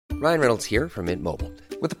Ryan Reynolds here from Mint Mobile.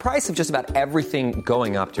 With the price of just about everything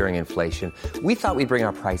going up during inflation, we thought we'd bring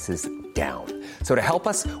our prices down. So to help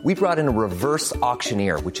us, we brought in a reverse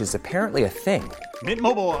auctioneer, which is apparently a thing. Mint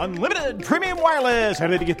Mobile Unlimited Premium Wireless. How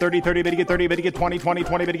to get 30, 30, bit to get 30, bit to get 20, 20,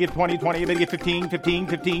 20, bit to get 20, 20, bit to get 15, 15,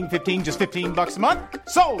 15, 15, just $15 a month?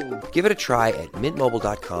 Sold! Give it a try at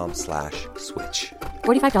mintmobile.com/switch.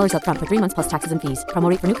 $45 up front for 3 months plus taxes and fees. Promo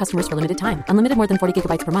rate for new customers for limited time. Unlimited more than 40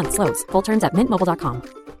 gigabytes per month. Slows full terms at mintmobile.com.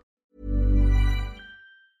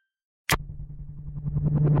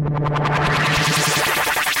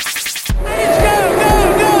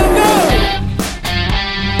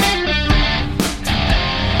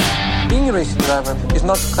 Being a racing driver is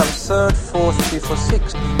not to come third, fourth, fifth, or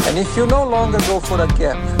sixth. And if you no longer go for a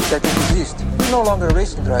gap that exists, you're no longer a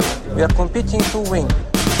racing driver. We are competing to win.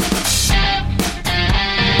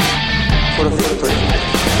 For a victory.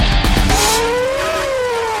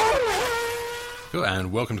 Cool,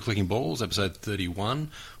 and welcome to Clicking Balls, episode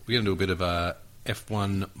 31. We're going to do a bit of a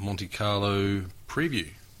F1 Monte Carlo preview.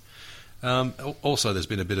 Also, there's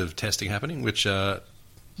been a bit of testing happening, which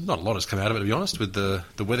not a lot has come out of it, to be honest, with the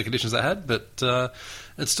weather conditions they had, but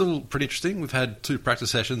it's still pretty interesting. We've had 2 practice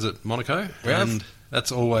sessions at Monaco, and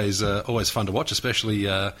that's always fun to watch, especially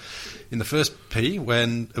in the first P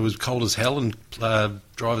when it was cold as hell and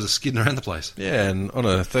drivers are skidding around the place. Yeah, and on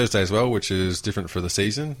a Thursday as well, which is different for the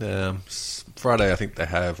season. Friday, I think they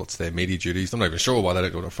have what's their media duties. I'm not even sure why they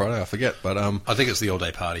don't do it on Friday. I forget, but I think it's the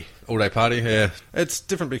all-day party. All-day party, yeah. It's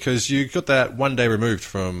different because you got that one day removed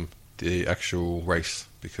from the actual race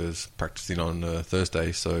because practicing on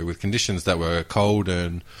Thursday. So with conditions that were cold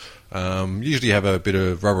and usually you have a bit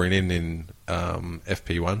of rubbering in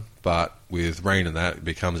FP1, but with rain and that, it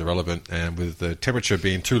becomes irrelevant. And with the temperature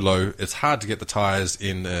being too low, it's hard to get the tyres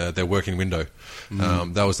in their working window.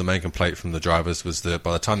 That was the main complaint from the drivers, was that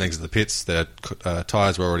by the time they exited the pits, their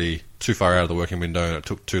tyres were already too far out of the working window and it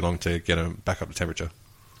took too long to get them back up to temperature.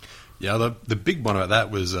 Yeah, the big one about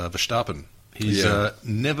that was Verstappen. He's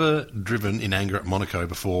never driven in anger at Monaco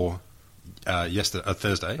before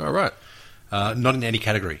Thursday. Oh, right. Not in any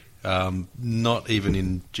category. Not even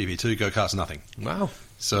in GP2, go-karts, nothing. Wow.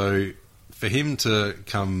 So for him to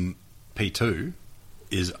come P2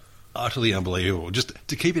 is utterly unbelievable. Just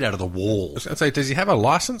to keep it out of the wall. I was going to say, does he have a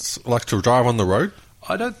licence, like to drive on the road?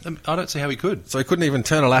 I don't see how he could. So he couldn't even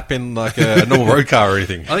turn a lap in like a normal road car or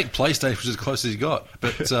anything? I think PlayStation was as close as he got.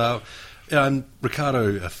 But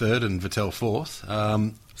Ricciardo a third and Vettel fourth.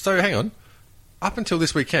 So hang on. Up until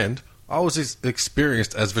this weekend, I was as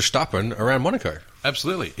experienced as Verstappen around Monaco.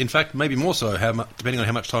 Absolutely. In fact, maybe more so, depending on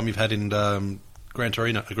how much time you've had in Gran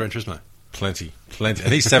Turismo. Plenty.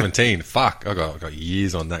 And he's 17. Fuck, I got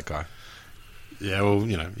years on that guy. Yeah, well,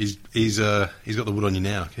 you know, he's got the wood on you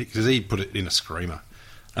now because he put it in a screamer.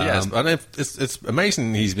 Yes, it's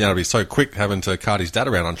amazing he's been able to be so quick having to cart his dad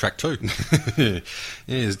around on track too. Yeah,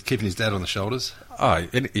 he's keeping his dad on the shoulders. Oh,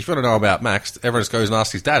 if you want to know about Max, everyone just goes and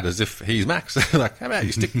asks his dad as if he's Max. Like, how about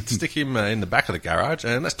you stick him in the back of the garage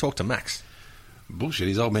and let's talk to Max. Bullshit,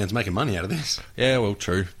 his old man's making money out of this. Yeah, well,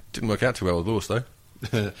 true. Didn't work out too well with Lewis, though.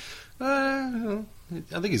 I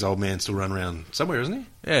think his old man's still running around somewhere, isn't he?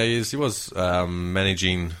 Yeah, he is. He was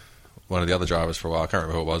managing one of the other drivers for a while. I can't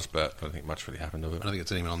remember who it was, but I don't think much really happened to it. I don't think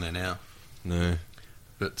it's even on there now. No.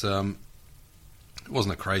 But it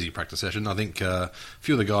wasn't a crazy practice session. I think a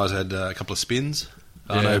few of the guys had a couple of spins.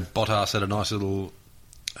 Yeah. I know Bottas had a nice little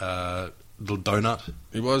donut.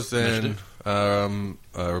 He was then.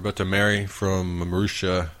 Roberto Meri from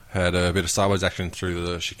Marussia had a bit of sideways action through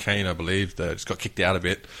the chicane, I believe. That just got kicked out a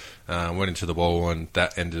bit, went into the wall, and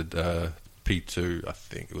that ended P2, I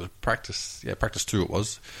think. It was practice 2 it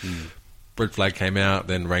was. Red flag came out,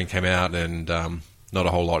 then rain came out, and not a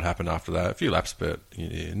whole lot happened after that. A few laps, but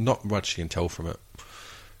not much you can tell from it.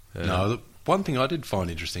 No, the one thing I did find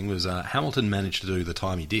interesting was Hamilton managed to do the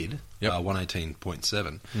time he did,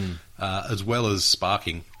 118.7, as well as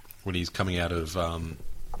sparking when he's coming out of the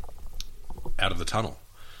tunnel.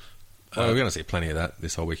 Well, we're going to see plenty of that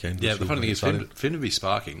this whole weekend. Yeah, the funny thing is, for him to be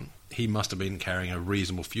sparking, he must have been carrying a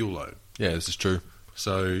reasonable fuel load. Yeah, this is true.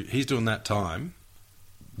 So he's doing that time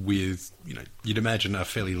with, you'd imagine a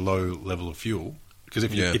fairly low level of fuel. Because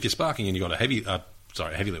if you're sparking and you've got a heavy level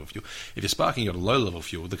fuel, if you're sparking and you've got a low level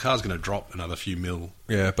fuel, the car's going to drop another few mil.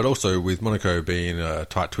 Yeah, but also with Monaco being a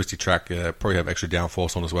tight, twisty track, probably have extra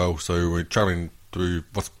downforce on as well. So we're travelling through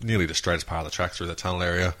what's nearly the straightest part of the track through that tunnel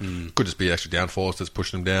area. Could just be extra downforce that's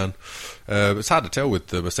pushing them down. It's hard to tell with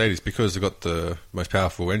the Mercedes because they've got the most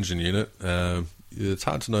powerful engine unit. It's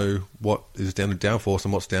hard to know what is down to downforce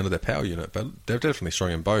and what's down to their power unit, but they're definitely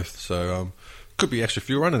strong in both. So could be extra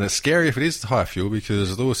fuel run, and it's scary if it is high fuel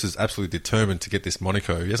because Lewis is absolutely determined to get this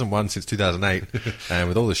Monaco. He hasn't won since 2008, and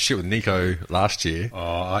with all the shit with Nico last year...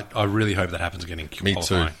 Oh, I really hope that happens again in Me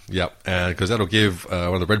qualifying. too, yep. Because that'll give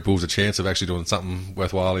one of the Red Bulls a chance of actually doing something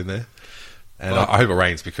worthwhile in there. And I hope it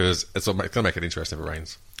rains because it's going to make it interesting if it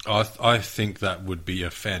rains. I think that would be a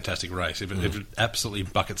fantastic race. If it absolutely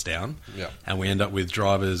buckets down and we end up with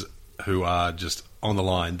drivers who are just on the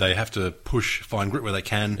line, they have to find grip where they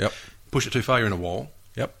can. Yep. Push it too far, you're in a wall.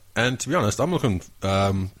 Yep. And to be honest, I'm looking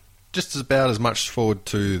just about as much forward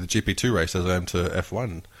to the GP2 race as I am to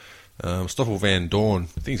F1. Stoffel Van Dorn, I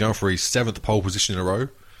think he's going for his 7th pole position in a row,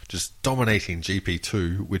 just dominating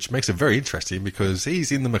GP2, which makes it very interesting because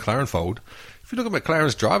he's in the McLaren fold. If you look at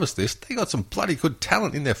McLaren's drivers list, they got some bloody good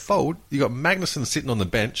talent in their fold. You got Magnussen sitting on the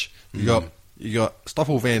bench. You got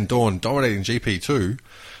Stoffel Van Dorn dominating GP2,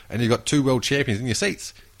 and you got 2 world champions in your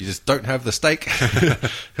seats. You just don't have the steak. You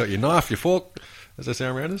got your knife, your fork, as they say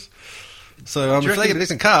around us. So if they get a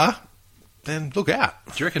decent car, then look out.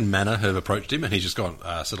 Do you reckon Manor have approached him and he's just gone,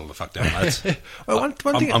 settle the fuck down, lads? Well, one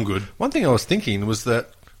thing, I'm good. One thing I was thinking was that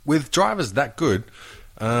with drivers that good,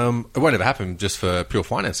 it won't ever happen just for pure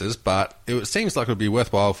finances, but it seems like it would be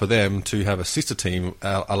worthwhile for them to have a sister team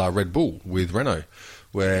a la Red Bull with Renault,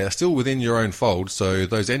 where they're still within your own fold, so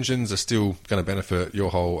those engines are still going to benefit your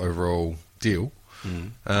whole overall deal.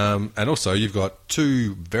 And also, you've got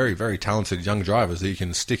 2 very, very talented young drivers that you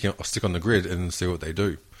can stick on the grid and see what they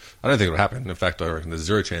do. I don't think it'll happen. In fact, I reckon there's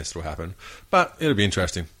 0 chance it'll happen. But it'll be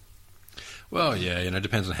interesting. Well, yeah, it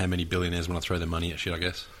depends on how many billionaires want to throw their money at shit, I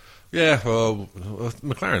guess. Yeah, well,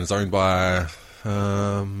 McLaren's owned by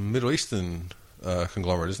Middle Eastern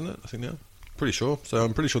conglomerate, isn't it? I think now. Pretty sure. So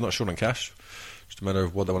I'm pretty sure not short on cash. Just a matter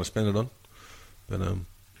of what they want to spend it on. But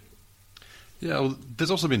yeah, well,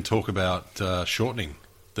 there's also been talk about shortening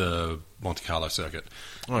the Monte Carlo circuit.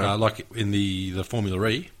 Oh, yeah. Like in the Formula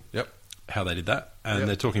E, how they did that. And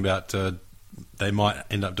they're talking about they might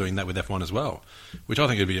end up doing that with F1 as well, which I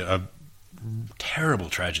think would be a terrible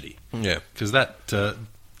tragedy. Yeah. Because that,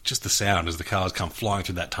 just the sound as the cars come flying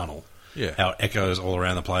through that tunnel, how it echoes all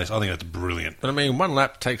around the place, I think that's brilliant. But I mean, one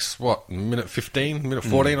lap takes, what, minute 15, minute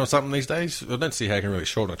 14 or something these days? I don't see how you can really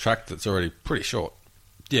shorten a track that's already pretty short.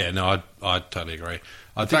 Yeah, no, I totally agree.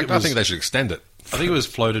 I think they should extend it. I think it was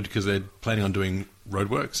floated because they're planning on doing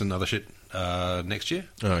roadworks and other shit next year.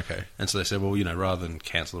 Oh, okay. And so they said, well, rather than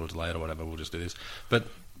cancel it or delay it or whatever, we'll just do this. But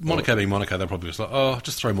Monaco being Monaco, they'll probably just like,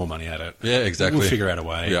 just throw more money at it. Yeah, exactly. We'll figure out a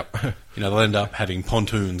way. Yep. They'll end up having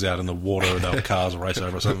pontoons out in the water that cars will race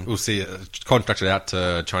over or something. We'll see contracted out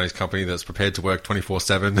to a Chinese company that's prepared to work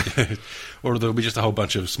 24/7. Or there'll be just a whole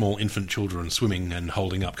bunch of small infant children swimming and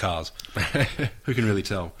holding up cars. Who can really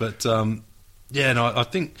tell? But, I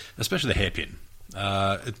think, especially the hairpin,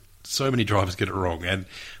 so many drivers get it wrong. And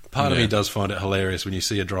part of me does find it hilarious when you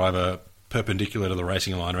see a driver perpendicular to the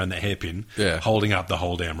racing line around that hairpin, holding up the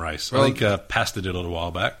whole damn race. Well, I think Pasta did it a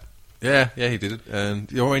while back. Yeah, he did it.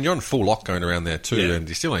 And you're on full lock going around there too, and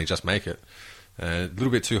you still only just make it. A little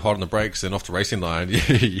bit too hot on the brakes and off the racing line,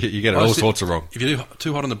 you get all sorts of wrong. If you do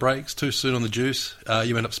too hot on the brakes, too soon on the juice,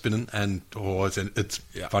 you end up spinning, and it's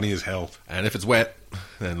funny as hell. And if it's wet,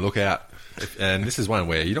 then look out. And this is one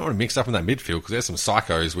where you don't want to mix up in that midfield because there's some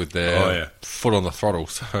psychos with their foot on the throttle.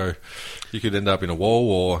 So you could end up in a wall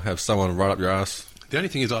or have someone right up your ass. The only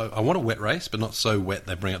thing is I want a wet race, but not so wet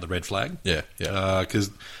they bring out the red flag. Yeah. Because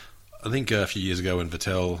I think a few years ago when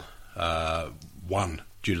Vettel won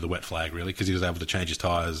due to the wet flag, really, because he was able to change his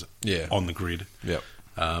tyres on the grid. Yeah.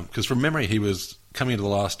 Because from memory, he was coming into the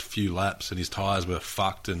last few laps and his tyres were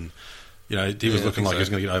fucked and... he was looking like he was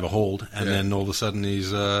going to get overhauled, and then all of a sudden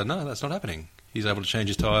he's, no, that's not happening. He's able to change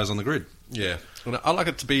his tyres on the grid. Yeah. Well, I like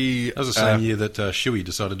it to be... That was the same year that Shuey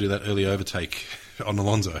decided to do that early overtake on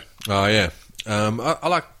Alonso. Oh, yeah. I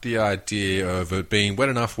like the idea of it being wet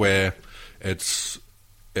enough where it's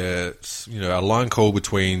a line call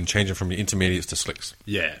between changing from your intermediates to slicks.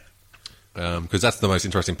 Yeah. Because that's the most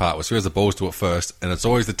interesting part. Was who has the balls to it first, and it's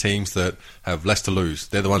always the teams that have less to lose.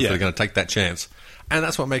 They're the ones that are going to take that chance. And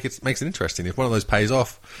that's what makes it interesting. If one of those pays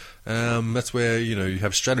off, that's where you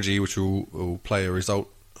have strategy, which will play a result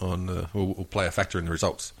on, will play a factor in the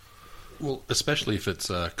results. Well, especially if it's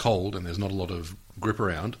cold and there's not a lot of grip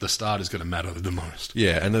around, the start is going to matter the most.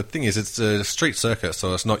 Yeah, and the thing is, it's a street circuit,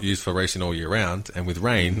 so it's not used for racing all year round. And with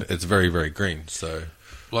rain, it's very, very green. So,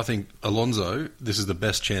 well, I think Alonso, this is the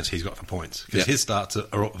best chance he's got for points because his starts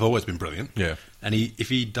have always been brilliant. Yeah. And if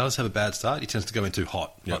he does have a bad start, he tends to go in too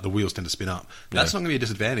hot. Like the wheels tend to spin up. That's not going to be a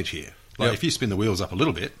disadvantage here. Like if you spin the wheels up a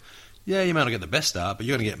little bit, you might not get the best start, but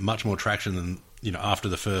you're going to get much more traction than after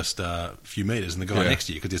the first few meters, and the guy next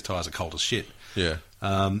to you because his tyres are cold as shit. Yeah.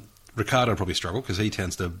 Ricciardo probably struggle because he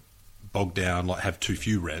tends to bog down, like have too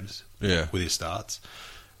few revs with his starts.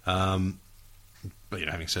 But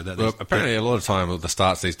having said that, well, apparently a lot of time with the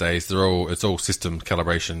starts these days, it's all system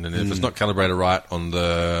calibration, and if it's not calibrated right on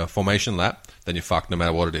the formation lap, then you're fucked no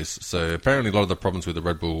matter what it is. So apparently a lot of the problems with the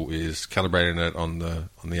Red Bull is calibrating it on the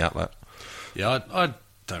outlap. Yeah, I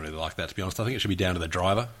don't really like that, to be honest. I think it should be down to the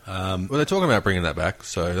driver. Well, they're talking about bringing that back,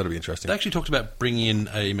 so that'll be interesting. They actually talked about bringing in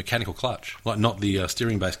a mechanical clutch, like not the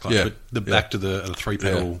steering-based clutch, but back to the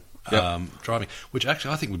three-pedal driving, which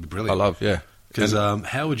actually I think would be brilliant. I love, Because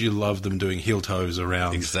how would you love them doing heel toes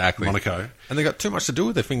around Monaco? And they got too much to do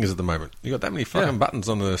with their fingers at the moment. You got that many fucking buttons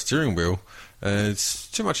on the steering wheel, and it's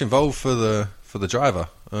too much involved for the driver.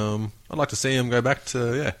 I'd like to see them go back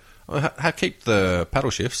to keep the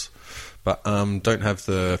paddle shifts, but don't have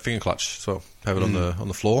the finger clutch. So have it on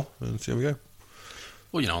the floor and see how we go.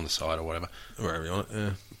 Well, on the side or whatever, wherever you want it.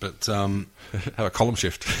 Yeah, but have a column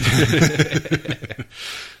shift.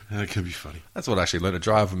 That could be funny. That's what I actually learned to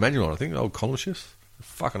drive a manual on, I think. Old column shifts.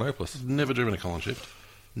 Fucking hopeless. Never driven a column shift.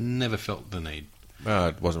 Never felt the need.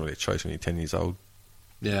 It wasn't really a choice when you're 10 years old.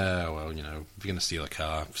 Yeah, well, if you're going to steal a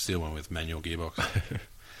car, steal one with manual gearbox.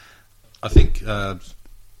 I think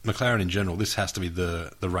McLaren in general, this has to be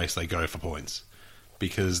the race they go for points.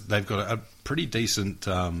 Because they've got a pretty decent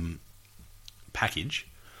package.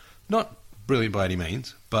 Not brilliant by any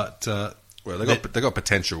means, but... well, they got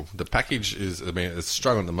potential. The package is, it's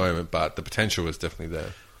struggling at the moment, but the potential is definitely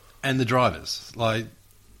there. And the drivers,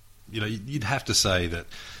 you'd have to say that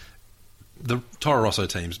the Toro Rosso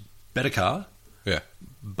team's better car,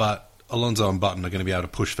 but Alonso and Button are going to be able to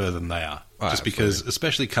push further than they are. Just because,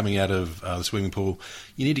 especially coming out of the swimming pool,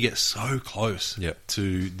 you need to get so close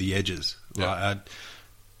to the edges.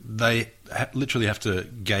 They literally have to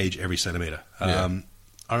gauge every centimetre. I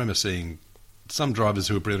remember seeing some drivers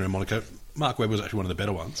who were brilliant in Monaco. Mark Webber was actually one of the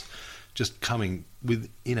better ones, just coming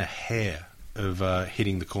within a hair of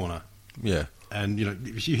hitting the corner. Yeah. And,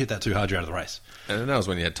 if you hit that too hard, you're out of the race. And that was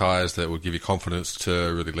when you had tyres that would give you confidence to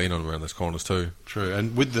really lean on around those corners too. True.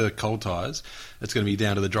 And with the cold tyres, it's going to be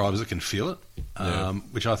down to the drivers that can feel it,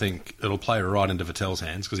 which I think it'll play right into Vettel's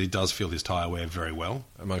hands because he does feel his tyre wear very well.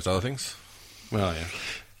 Amongst other things. Well, yeah.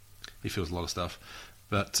 He feels a lot of stuff.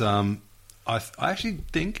 But I actually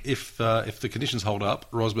think if the conditions hold up,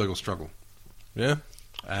 Rosberg will struggle. Yeah.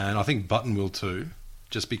 And I think Button will too,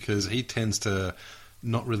 just because he tends to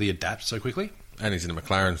not really adapt so quickly. And he's in a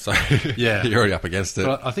McLaren, so you're already up against it.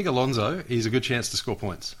 But I think Alonso, he's a good chance to score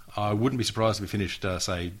points. I wouldn't be surprised if he finished,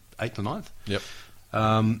 say, 8th or 9th. Yep.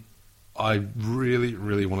 I really,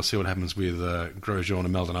 really want to see what happens with Grosjean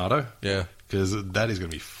and Maldonado. Yeah. Because that is going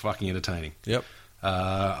to be fucking entertaining. Yep.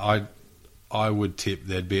 I would tip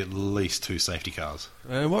there'd be at least 2 safety cars.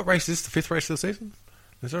 And what race is the 5th race of the season?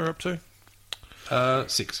 Is that up to?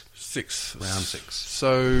 6. 6. Round 6.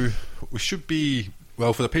 So we should be...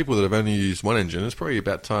 Well, for the people that have only used one engine, it's probably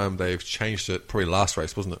about time they've changed it. Probably last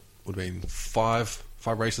race, wasn't it? Would have been 5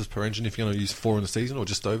 races per engine if you're going to use 4 in the season, or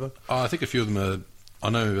just over? I think a few of them are... I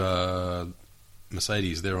know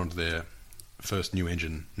Mercedes, they're onto their first new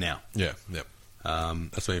engine now. Yeah, yep.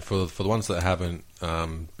 That's right. For the ones that haven't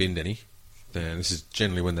binned any, then this is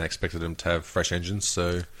generally when they expected them to have fresh engines.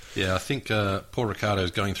 So yeah, I think poor Ricciardo is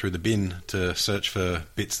going through the bin to search for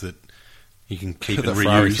bits that he can keep and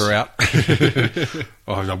reuse throughout.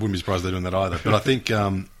 I wouldn't be surprised they're doing that either. But I think,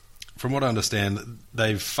 from what I understand,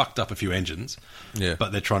 they've fucked up a few engines,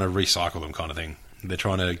 but they're trying to recycle them, kind of thing. They're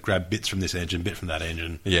trying to grab bits from this engine, bit from that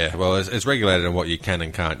engine. Yeah, well, it's regulated on what you can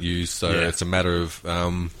and can't use, so it's a matter of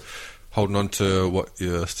holding on to what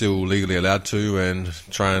you're still legally allowed to and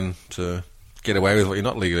trying to get away with what you're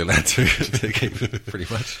not legally allowed to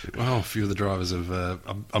pretty much. Well, a few of the drivers have...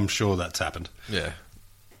 I'm sure that's happened. Yeah.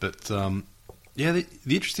 But, the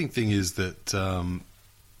interesting thing is that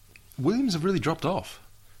Williams have really dropped off.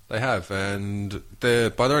 They have, and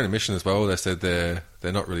they're, by their own admission as well, they said they're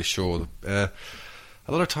not really sure.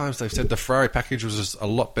 A lot of times they've said the Ferrari package was just a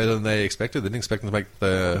lot better than they expected. They didn't expect them to make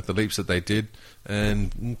the leaps that they did,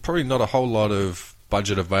 and probably not a whole lot of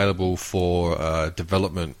budget available for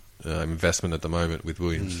development investment at the moment with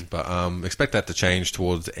Williams. But expect that to change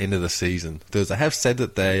towards the end of the season. Because they have said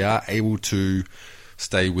that they are able to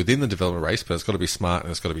stay within the development race, but it's got to be smart and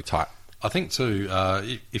it's got to be tight. I think too,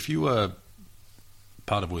 if you were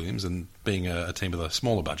part of Williams and being a team with a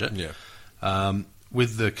smaller budget,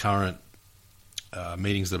 with the current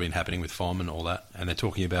meetings that have been happening with FOM and all that, and they're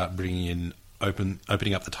talking about bringing in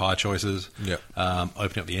opening up the tyre choices,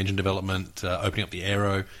 opening up the engine development, opening up the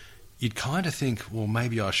aero, you'd kind of think, well,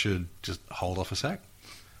 maybe I should just hold off a sec,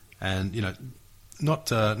 and not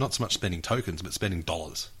so much spending tokens, but spending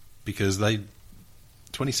dollars, because they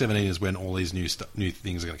 2017 is when all these new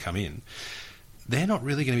things are going to come in. They're not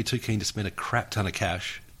really going to be too keen to spend a crap ton of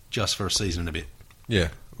cash just for a season and a bit. Yeah,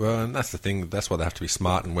 well, and that's the thing. That's why they have to be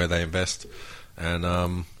smart in where they invest.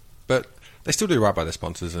 And but they still do right by their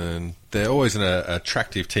sponsors, and they're always an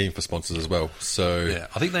attractive team for sponsors as well. So yeah,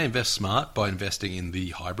 I think they invest smart by investing in the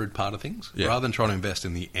hybrid part of things, rather than trying to invest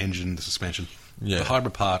in the engine, the suspension. Yeah. The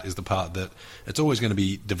hybrid part is the part that it's always going to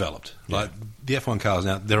be developed. Yeah. Like the F1 cars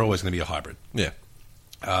now, they're always going to be a hybrid. Yeah.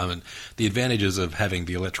 And the advantages of having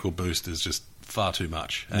the electrical boost is just far too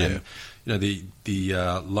much. And, the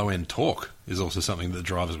low-end torque is also something that the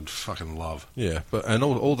drivers would fucking love. Yeah, but and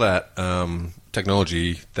all that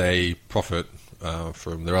technology, they profit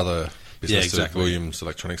from their other businesses, exactly. Williams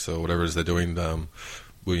Electronics or whatever it is they're doing,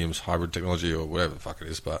 Williams hybrid technology or whatever the fuck it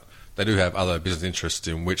is. But they do have other business interests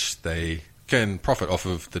in which they can profit off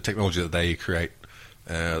of the technology that they create.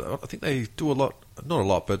 I think they do a lot, not a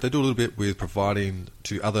lot, but they do a little bit with providing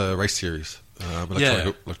to other race series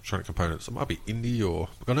electronic components. It might be Indy or...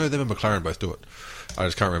 I know them and McLaren both do it. I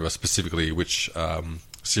just can't remember specifically which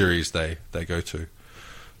series they go to.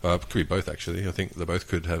 It could be both, actually. I think they both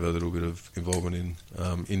could have a little bit of involvement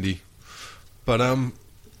in Indy. But,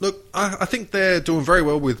 look, I think they're doing very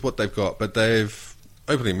well with what they've got, but they've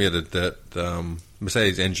openly admitted that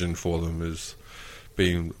Mercedes engine for them has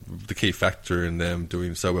been the key factor in them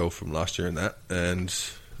doing so well from last year and that. And,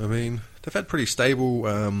 I mean, they've had pretty stable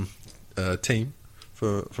team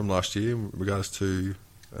from last year in regards to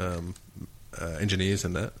engineers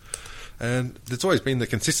and that. And there's always been the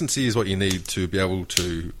consistency is what you need to be able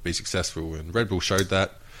to be successful. And Red Bull showed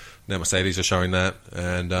that. Now Mercedes are showing that.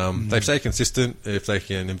 And they've stayed consistent if they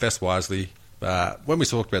can invest wisely. When we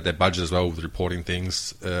talked about their budget as well with reporting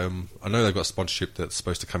things, I know they've got sponsorship that's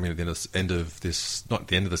supposed to come in at the end of this, not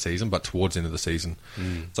the end of the season, but towards the end of the season.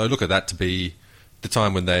 So I look at that to be the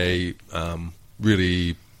time when they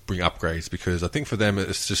really bring upgrades, because I think for them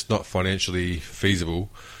it's just not financially feasible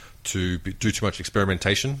to do too much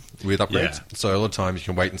experimentation with upgrades. Yeah. So a lot of times you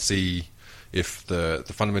can wait and see if the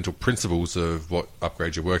fundamental principles of what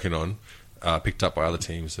upgrades you're working on are picked up by other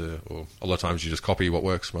teams, or a lot of times you just copy what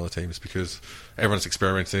works from other teams because everyone's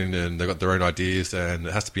experimenting and they've got their own ideas and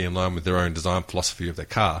it has to be in line with their own design philosophy of their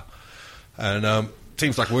car. And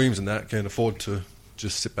teams like Williams and that can afford to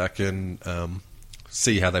just sit back and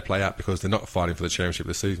see how they play out because they're not fighting for the championship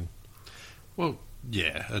this season. Well,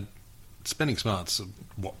 yeah, spending smart's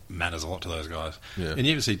what matters a lot to those guys. Yeah. And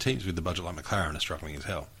you even see teams with the budget like McLaren are struggling as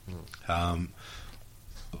hell. I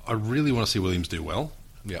really want to see Williams do well.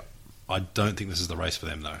 Yeah. I don't think this is the race for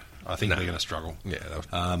them, though. I think they're going to struggle. Yeah.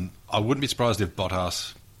 I wouldn't be surprised if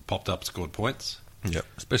Bottas popped up, scored points. Yeah,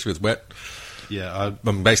 especially with wet. Yeah,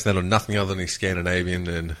 I'm basing that on nothing other than he's Scandinavian,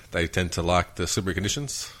 and they tend to like the slippery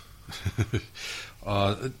conditions.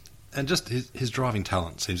 And just his driving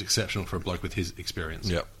talent seems exceptional for a bloke with his experience.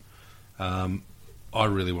 Yep. I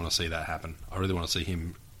really want to see that happen. I really want to see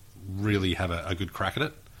him really have a good crack at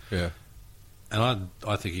it. Yeah. And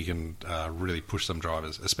I think he can really push some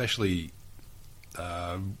drivers, especially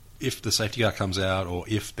if the safety car comes out or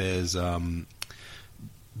if there's a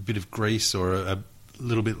bit of grease or a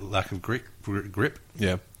little bit lack of grip.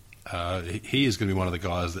 Yeah. He is going to be one of the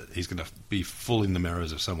guys that he's going to be full in the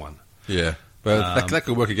mirrors of someone. Yeah. But that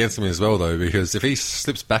could work against him as well, though, because if he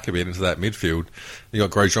slips back a bit into that midfield, you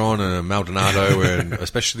got Grosjean and Maldonado, and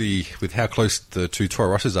especially with how close the two Toro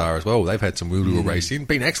Rosses are as well, they've had some wheel-to-wheel racing,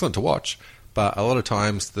 been excellent to watch. But a lot of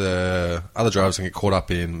times the other drivers can get caught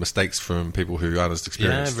up in mistakes from people who aren't as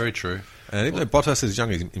experienced. Yeah, very true. And even though Bottas is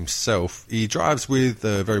young himself, he drives with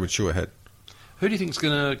a very mature head. Who do you think is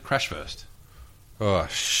going to crash first? Oh,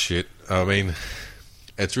 shit. I mean,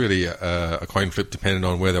 it's really a coin flip depending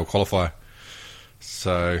on where they'll qualify.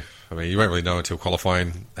 So, I mean, you won't really know until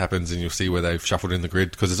qualifying happens and you'll see where they've shuffled in the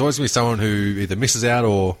grid. Because there's always going to be someone who either misses out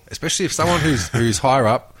or, especially if someone who's higher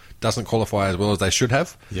up, doesn't qualify as well as they should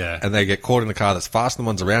have. Yeah. And they get caught in a car that's faster than the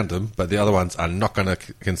ones around them, but the other ones are not going to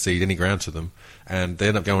concede any ground to them. And they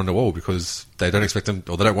end up going on the wall because they don't expect them,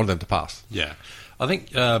 or they don't want them to pass. Yeah. I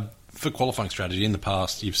think for qualifying strategy, in the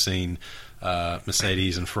past, you've seen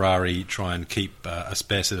Mercedes and Ferrari try and keep a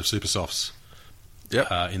spare set of super softs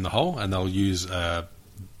in the hole, and they'll use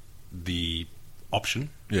the option,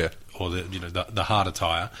 or the harder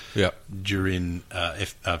tyre, during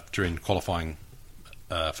qualifying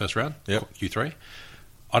first round, Q3.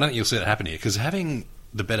 I don't think you'll see that happen here because having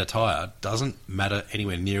the better tyre doesn't matter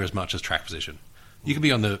anywhere near as much as track position. You can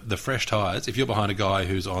be on the fresh tyres if you're behind a guy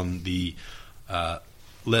who's on the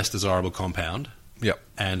less desirable compound.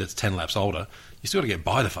 And it's 10 laps older, you still got to get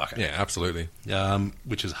by the fucker. Yeah, absolutely.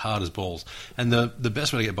 Which is hard as balls. And the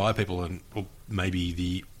best way to get by people, or maybe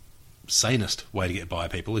the sanest way to get by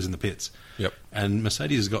people is in the pits. Yep. And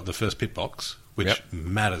Mercedes has got the first pit box, which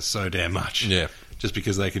matters so damn much. Yeah. Just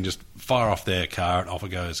because they can just fire off their car and off it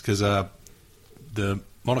goes. Because the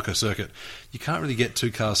Monaco circuit, you can't really get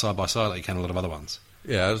two cars side by side like you can a lot of other ones.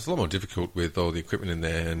 Yeah, it's a lot more difficult with all the equipment in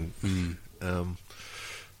there, and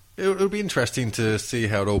it'll be interesting to see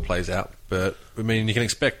how it all plays out. But I mean, you can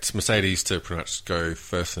expect Mercedes to pretty much go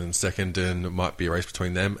first and second, and it might be a race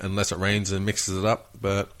between them unless it rains and mixes it up.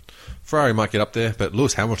 But Ferrari might get up there. But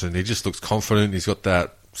Lewis Hamilton, he just looks confident. He's got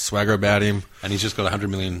that swagger about him, and he's just got £100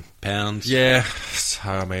 million. Yeah, so,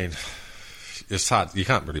 I mean, it's hard. You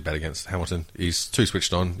can't really bet against Hamilton. He's too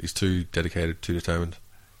switched on. He's too dedicated, too determined.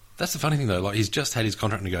 That's the funny thing, though. Like, he's just had his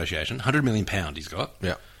contract negotiation. £100 million he's got.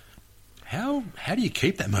 Yeah. How do you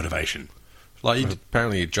keep that motivation? Like,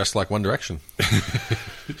 apparently, just like One Direction.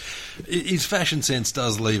 His fashion sense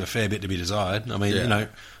does leave a fair bit to be desired. I mean, you know,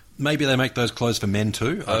 maybe they make those clothes for men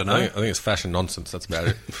too. I don't know. I think it's fashion nonsense. That's about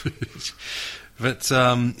it. But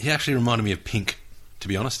he actually reminded me of Pink, to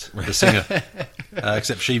be honest, the singer.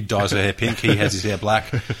 Except she dyes her hair pink, he has his hair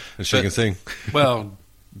black. And she can sing. Well,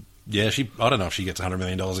 yeah, I don't know if she gets $100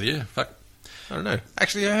 million a year. Fuck. I don't know.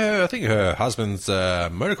 Actually, I think her husband's a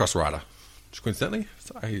motocross rider. Coincidentally.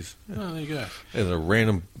 So there you go. There's a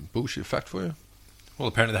random bullshit fact for you. Well,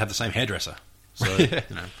 apparently they have the same hairdresser. So, you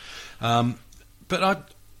know.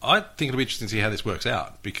 But I think it'll be interesting to see how this works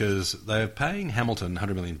out, because they're paying Hamilton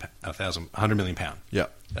 £100 million. Yeah.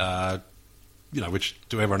 You know, which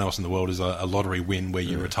to everyone else in the world is a lottery win where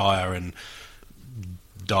you retire and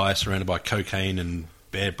die surrounded by cocaine and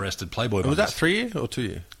bare-breasted Playboy. Was that 3 year or 2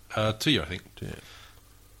 year? 2 year, I think. 2 year.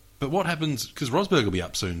 But what happens, because Rosberg will be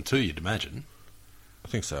up soon too, you'd imagine. I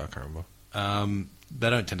think so, I can't remember. They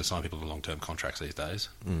don't tend to sign people to long-term contracts these days.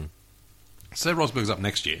 Mm. So Rosberg's up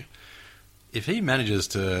next year. If he manages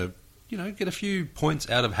to, you know, get a few points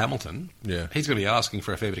out of Hamilton, he's going to be asking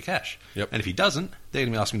for a fair bit of cash. Yep. And if he doesn't, they're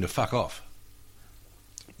going to be asking him to fuck off.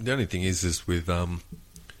 The only thing is with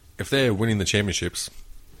if they're winning the championships,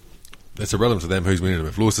 it's irrelevant to them who's winning them.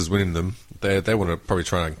 If Lewis is winning them, they want to probably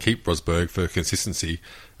try and keep Rosberg for consistency.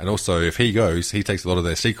 And also, if he goes, he takes a lot of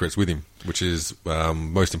their secrets with him, which is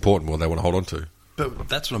most important, what they want to hold on to. But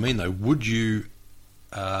that's what I mean, though. Would you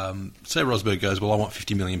say Rosberg goes, well, I want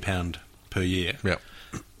 £50 million per year. Yeah.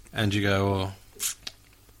 And you go, well,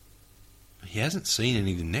 he hasn't seen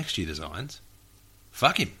any of the next year designs.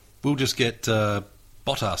 Fuck him. We'll just get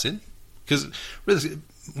Bottas in. Because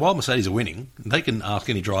while Mercedes are winning, they can ask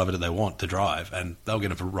any driver that they want to drive, and they'll get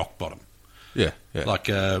them for rock bottom. Yeah. Like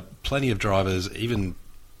plenty of drivers, even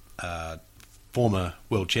former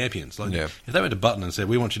world champions. Like, if they went to Button and said,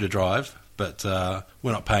 we want you to drive, but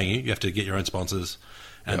we're not paying you, you have to get your own sponsors,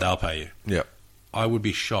 and they'll pay you. Yeah. I would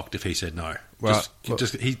be shocked if he said no. Well,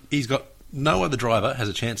 He's got no other driver has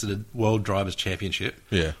a chance at a World Drivers' Championship.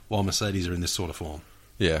 Yeah. While Mercedes are in this sort of form.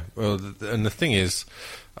 Yeah. Well, and the thing is,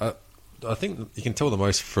 I think you can tell the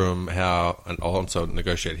most from how Alonso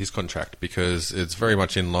negotiated his contract, because it's very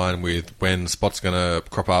much in line with when spots going to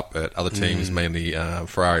crop up at other teams, mainly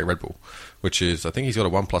Ferrari, Red Bull, which is, I think he's got a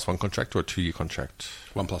 1+1 contract or a 2 year contract.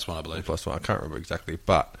 1+1, I believe. 1+1, I can't remember exactly,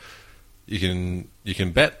 but you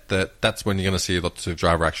can bet that that's when you're going to see lots of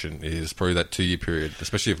driver action, is probably that 2 year period,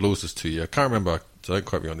 especially if Lewis is 2 year. I can't remember, so don't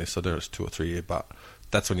quote me on this, I don't know if it's 2 or 3 year, but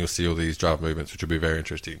that's when you'll see all these driver movements, which will be very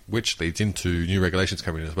interesting, which leads into new regulations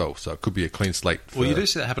coming in as well, so it could be a clean slate. Well, you do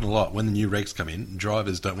see that happen a lot. When the new regs come in,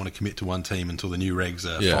 drivers don't want to commit to one team until the new regs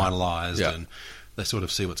are finalised and they sort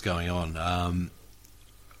of see what's going on.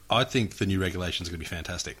 I think the new regulations are going to be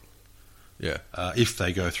fantastic. Yeah. If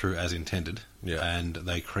they go through as intended, and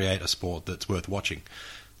they create a sport that's worth watching.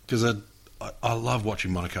 Because I love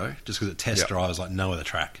watching Monaco, just because it tests drivers like no other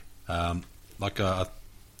track. I can't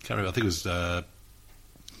remember, I think it was...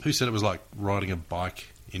 who said it was like riding a bike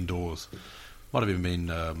indoors? Might have even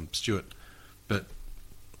been Stewart. But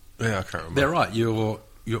yeah, I can't remember. They're right. You're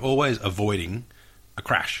always avoiding a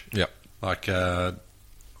crash. Yep. Like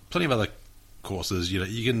plenty of other courses,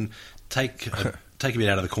 you can take a bit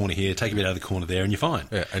out of the corner here, take a bit out of the corner there, and you're fine.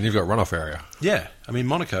 Yeah, and you've got runoff area. Yeah. I mean,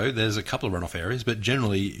 Monaco, there's a couple of runoff areas, but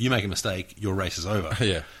generally, you make a mistake, your race is over.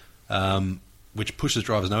 Yeah. Which pushes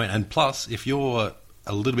drivers no end. And plus, if you're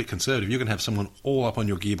a little bit conservative, you're going to have someone all up on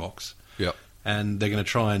your gearbox. Yep. And they're going to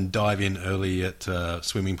try and dive in early at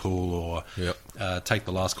swimming pool or take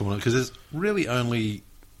the last corner. Because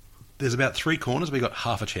there's about 3 corners where you've got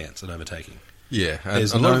half a chance at overtaking. Yeah.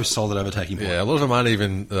 There's no solid overtaking point. Yeah, a lot of them aren't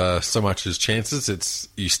even so much as chances. It's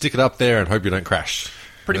you stick it up there and hope you don't crash.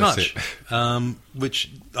 Pretty much. Which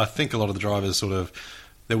I think a lot of the drivers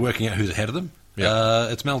they're working out who's ahead of them. Yeah.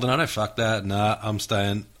 It's Maldonado. Fuck that. Nah, I'm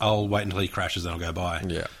staying. I'll wait until he crashes, then I'll go by.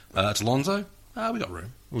 Yeah. It's Alonso. We got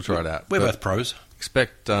room. We'll try it out. We're But both pros.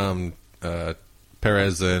 expect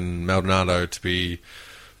Perez and Maldonado to be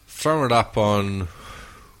throwing it up on,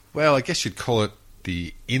 well, I guess you'd call it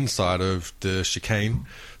the inside of the chicane,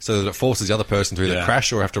 so that it forces the other person to either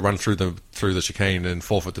crash or have to run through the chicane and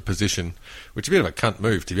forfeit the position, which is a bit of a cunt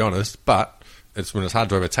move, to be honest, but when it's hard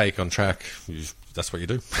to overtake on track, that's what you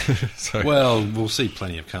do. So. Well, we'll see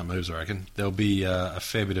plenty of cunt moves, I reckon. There'll be a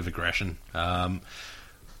fair bit of aggression.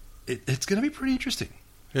 It's going to be pretty interesting.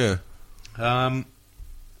 Yeah.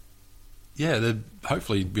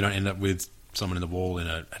 Hopefully we don't end up with someone in the wall in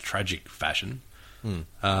a tragic fashion.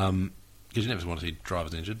 Because you never want to see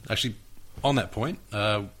drivers injured. Actually, on that point,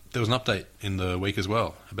 there was an update in the week as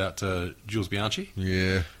well about Jules Bianchi.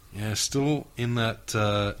 Yeah. Yeah, still in that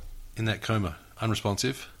coma,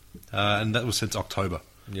 unresponsive, and that was since October.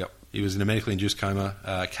 Yep. He was in a medically induced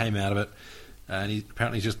coma, came out of it, and he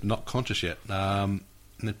apparently is just not conscious yet. And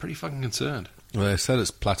they're pretty fucking concerned. Well, they said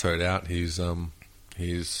it's plateaued out.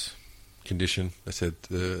 His condition, they said,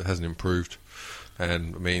 hasn't improved.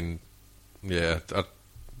 And, I mean, yeah, it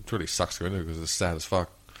really sucks going into it because it's sad as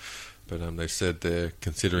fuck. But they said they're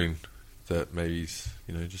considering that maybe he's,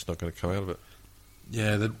 just not going to come out of it.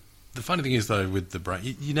 Yeah, the funny thing is, though, with the brain,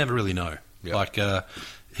 you never really know. Yep. Like,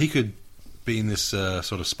 he could be in this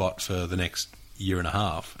sort of spot for the next year and a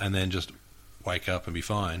half and then just wake up and be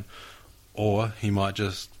fine. Or he might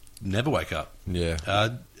just never wake up. Yeah.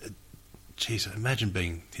 Jeez, imagine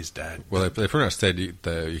being his dad. Well, they pretty much said you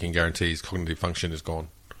can guarantee his cognitive function is gone.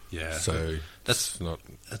 Yeah. So that's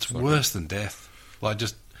it's worse than death. Like,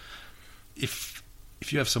 just if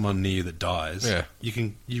you have someone near you that dies,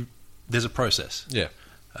 there's a process. Yeah.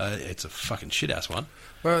 It's a fucking shit-ass one.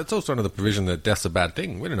 Well, it's also under the provision that death's a bad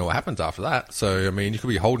thing. We don't know what happens after that. So, I mean, you could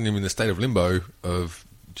be holding him in the state of limbo of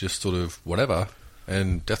just sort of whatever,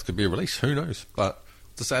 and death could be a release. Who knows? But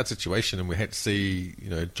it's a sad situation, and we hate to see,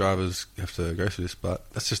 drivers have to go through this,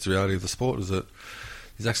 but that's just the reality of the sport, is that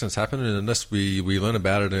these accidents happen, and unless we learn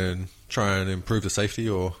about it and try and improve the safety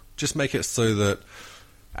or just make it so that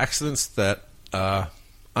accidents that are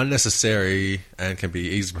unnecessary and can be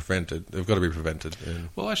easily prevented, they've got to be prevented. And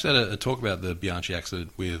well, I actually had a talk about the Bianchi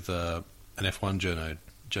accident with an F1 journo,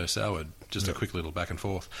 Joe Soward, just a quick little back and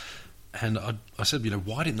forth. And I said,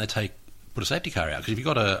 why didn't they put a safety car out? Because if you've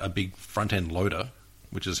got a big front-end loader,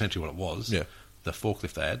 which is essentially what it was, the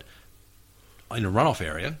forklift they had, in a runoff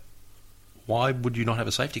area, why would you not have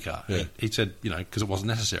a safety car? Yeah. He said, because it wasn't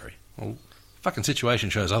necessary. Well, fucking situation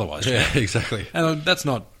shows otherwise. yeah, exactly. And that's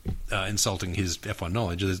not insulting his F1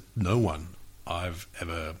 knowledge. There's no one I've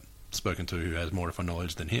ever spoken to who has more F1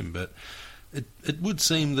 knowledge than him, but it would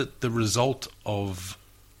seem that the result of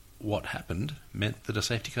what happened meant that a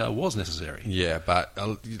safety car was necessary. Yeah, but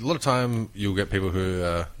a lot of time you'll get people who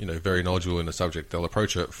are, very knowledgeable in the subject. They'll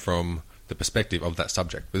approach it from the perspective of that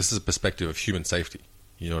subject. But this is a perspective of human safety.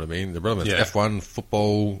 You know what I mean? The relevance F1,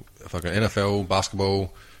 football, fucking NFL,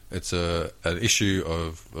 basketball. It's an issue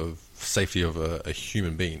of safety of a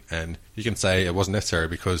human being, and you can say it wasn't necessary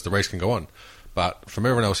because the race can go on. But from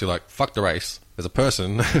everyone else, you're like, fuck the race. There's a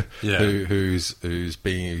person who's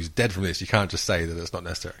dead from this. You can't just say that it's not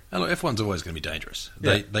necessary. And look, F1's always going to be dangerous.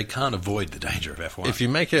 Yeah. They can't avoid the danger of F1. If you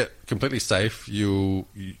make it completely safe, you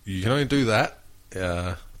can only do that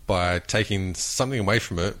by taking something away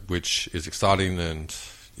from it, which is exciting, and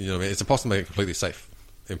it's impossible to make it completely safe.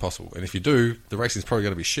 Impossible. And if you do, the racing's probably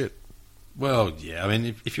going to be shit. Well, yeah. I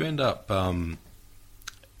mean, if you end up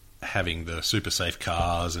having the super safe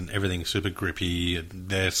cars and everything super grippy, and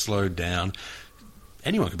they're slowed down,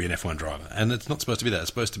 anyone could be an F1 driver. And it's not supposed to be that. It's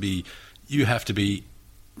supposed to be, you have to be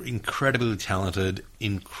incredibly talented,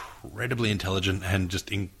 incredibly intelligent, and just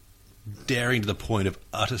daring to the point of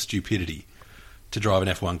utter stupidity to drive an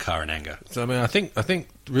F1 car in anger. So, I mean, I think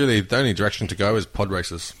really the only direction to go is pod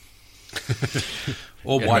races.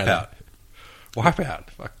 Or Wipeout. Wipeout.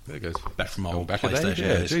 Fuck, there goes. Back from old back PlayStation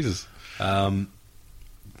yeah, days. Jesus.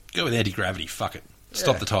 Go with anti-gravity. Fuck it.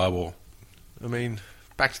 Stop the tyre war. I mean,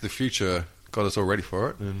 Back to the Future got us all ready for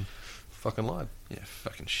it and fucking lied. Yeah,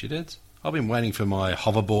 fucking shitheads. I've been waiting for my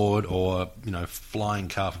hoverboard or, flying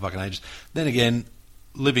car for fucking ages. Then again,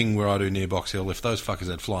 living where I do near Box Hill, if those fuckers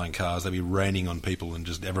had flying cars, they'd be raining on people and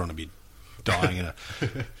just everyone would be dying in a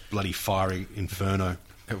bloody fiery inferno.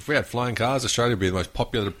 If we had flying cars, Australia would be the most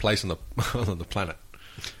popular place on the on the planet.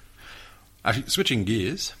 Actually, switching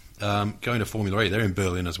gears, going to Formula E. They're in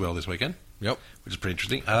Berlin as well this weekend. Yep. Which is pretty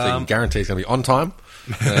interesting. So you can guarantee it's going to be on time.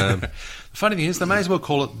 The funny thing is, they may as well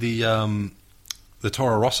call it the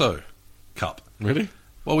Toro Rosso Cup. Really?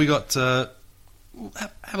 Well, we got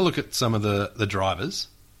have a look at some of the drivers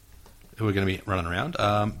who are going to be running around.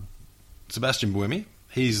 Sebastian Buemi,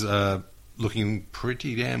 he's looking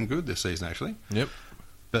pretty damn good this season, actually. Yep.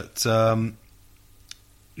 But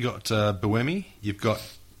you got Buemi, you've got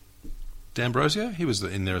D'Ambrosio. He was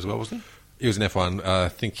in there as well, wasn't he? He was in F1. I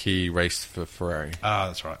think he raced for Ferrari. Ah,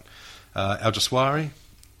 that's right. Al-Jaswari,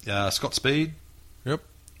 Scott Speed. Yep.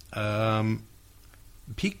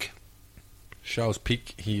 Peak. Charles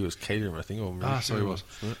Peak, he was Caterham, I think. Or So he was.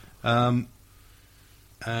 Yep.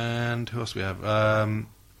 And who else do we have?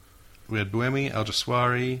 We had Buemi,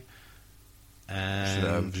 Al-Jaswari,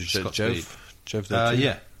 and Scott Speed. Jeff there too.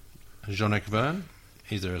 Yeah. Jean-Nic Verne,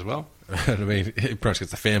 he's there as well. I mean, he pretty much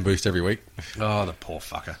gets the fan boost every week. Oh, the poor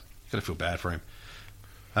fucker. Gotta feel bad for him.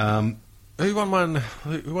 Who won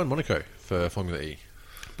Monaco for Formula E?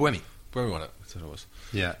 Buemi. Buemi won it. That's what it was.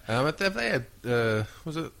 Yeah. Have they had,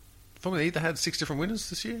 was it Formula E that had 6 different winners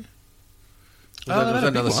this year? Was Oh, that they had a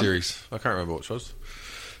big another one. series? I can't remember which was.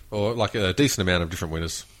 Or like a decent amount of different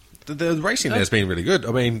winners. The racing there's been really good.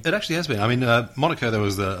 I mean, It actually has been. I mean, Monaco, there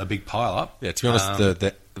was a big pile-up. yeah, to be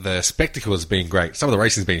honest, the spectacle has been great. Some of the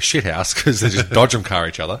racing's been shithouse because they just dodge and car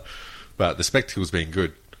each other. But the spectacle's been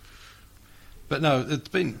good. But no, it's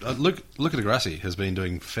been... look at Degrassi has been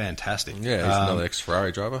doing fantastic. Yeah, he's another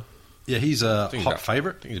ex-Ferrari driver. Yeah, he's a I think hot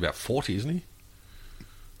favourite. I think he's about 40, isn't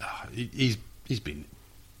he? He's been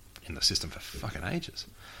in the system for fucking ages.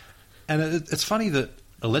 And it's funny that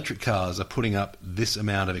electric cars are putting up this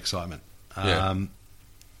amount of excitement. Yeah.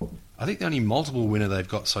 I think the only multiple winner they've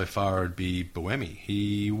got so far would be Buemi.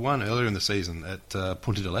 He won earlier in the season at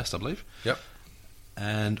Punta del Este, I believe. Yep.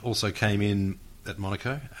 And also came in at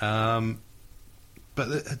Monaco. But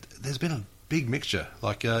there's been a big mixture.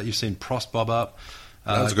 Like you've seen Prost bob up.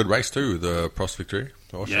 That was a good race too, the Prost victory.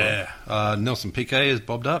 Yeah. Nelson Piquet has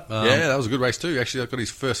bobbed up. Yeah, that was a good race too. Actually, got his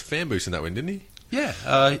first fan boost in that win, didn't he? Yeah,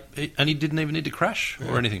 and he didn't even need to crash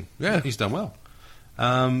or anything. Yeah. He's done well.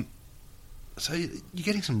 So you're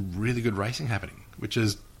getting some really good racing happening, which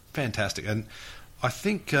is fantastic. And I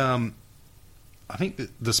think that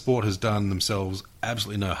the sport has done themselves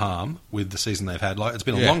absolutely no harm with the season they've had. Like, it's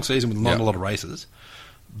been a long season with not a lot of races,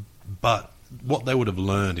 but what they would have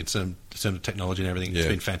learned in terms of technology and everything has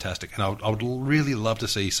been fantastic. And I would really love to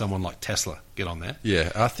see someone like Tesla get on there.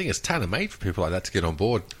 Yeah, I think it's tailor-made for people like that to get on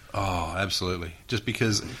board. Oh, absolutely. Just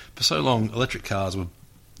because for so long, electric cars were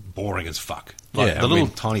boring as fuck. Yeah,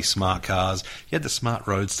 Tiny smart cars. You had the smart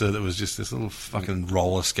roadster that was just this little fucking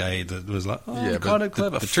roller skate that was like, kind of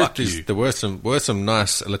clever. The Fuck truth you. is, there were some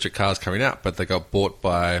nice electric cars coming out, but they got bought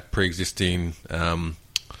by pre-existing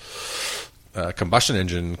combustion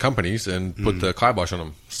engine companies and put the kibosh on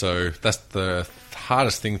them. So that's the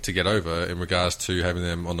hardest thing to get over in regards to having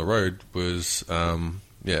them on the road was,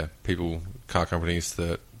 car companies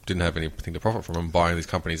that didn't have anything to profit from them, buying these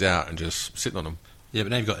companies out and just sitting on them. Yeah, but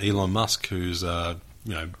now you've got Elon Musk, who's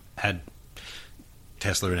had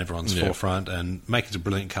Tesla in everyone's forefront and making some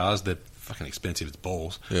brilliant cars. They're fucking expensive as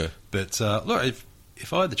balls. Yeah. But look,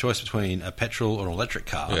 if I had the choice between a petrol or an electric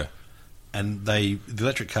car, and the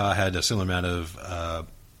electric car had a similar amount of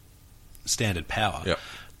standard power,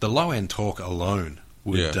 the low end torque alone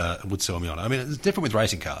would sell me on it. I mean, it's different with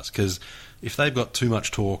racing cars because if they've got too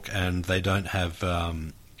much torque and they don't have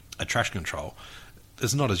a traction control,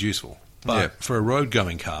 it's not as useful. But for a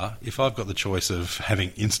road-going car, if I've got the choice of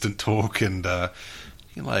having instant torque and you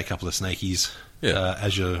can lay a couple of snakies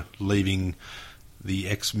as you're leaving the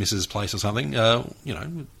ex-missus place or something, a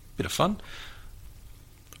bit of fun.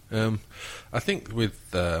 I think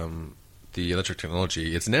with the electric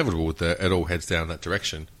technology, it's inevitable that it all heads down that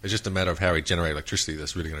direction. It's just a matter of how we generate electricity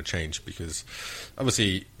that's really going to change because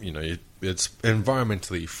obviously, it's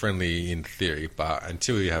environmentally friendly in theory, but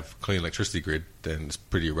until you have clean electricity grid, then it's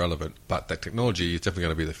pretty irrelevant. But that technology is definitely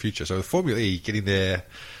going to be the future. So with Formula E getting there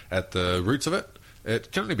at the roots of it,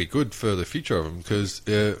 it can only be good for the future of them because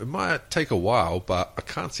it might take a while, but I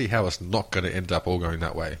can't see how it's not going to end up all going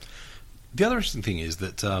that way. The other interesting thing is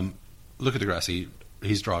that look at Degrassi.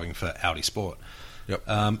 He's driving for Audi Sport.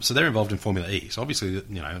 Yep. So they're involved in Formula E. So obviously,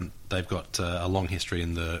 they've got a long history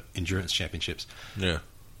in the endurance championships. Yeah.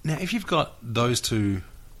 Now, if you've got those two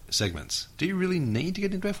segments, do you really need to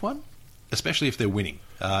get into F1? Especially if they're winning.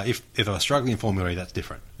 If they're struggling in Formula E, that's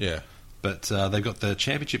different. Yeah. But they've got the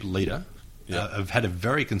championship leader. Have had a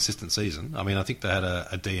very consistent season. I mean, I think they had a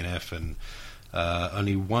DNF and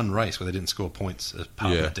only one race where they didn't score points as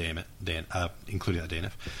part of that including that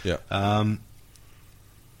DNF. Yeah.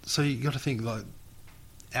 So you got to think like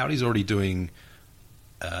Audi's already doing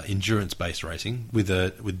endurance-based racing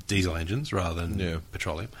with diesel engines rather than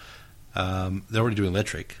petroleum. They're already doing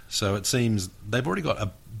electric, so it seems they've already got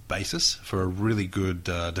a basis for a really good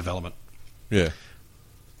development. Yeah.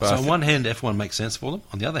 But So on one hand, F1 makes sense for them.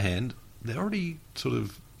 On the other hand, they're already sort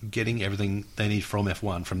of getting everything they need from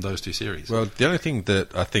F1 from those two series. Well, the only thing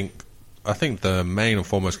that I think the main and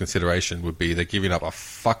foremost consideration would be they're giving up a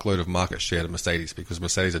fuckload of market share to Mercedes, because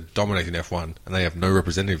Mercedes are dominating F1 and they have no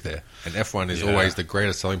representative there. And F1 is always the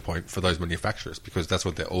greatest selling point for those manufacturers, because that's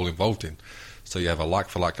what they're all involved in. So you have a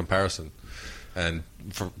like-for-like comparison. And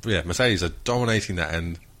Mercedes are dominating that,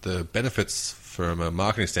 and the benefits from a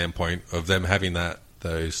marketing standpoint of them having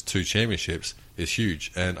those two championships is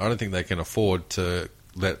huge. And I don't think they can afford to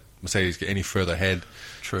let Mercedes get any further ahead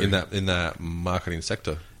in that marketing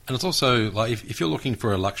sector. And it's also like if you're looking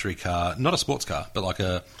for a luxury car, not a sports car, but like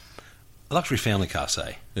a luxury family car,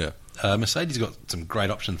 say. Yeah. Mercedes got some great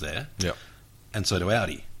options there. Yeah. And so do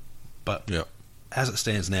Audi. But as it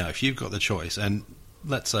stands now, if you've got the choice, and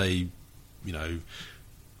let's say,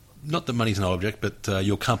 not that money's no object, but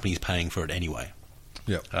your company's paying for it anyway.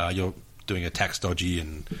 Yeah. You're doing a tax dodgy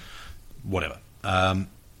and whatever.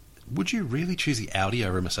 Would you really choose the Audi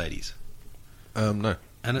over a Mercedes? No.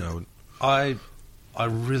 And No, I wouldn't. I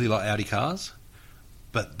really like Audi cars,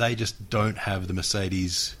 but they just don't have the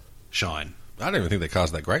Mercedes shine. I don't even think their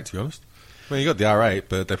cars are that great, to be honest. I mean, you got the R8,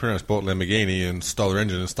 but they pretty much bought Lamborghini and stole their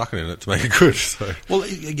engine and stuck it in it to make it good. So Well,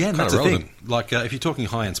 again, that's the relevant. thing. Like, if you're talking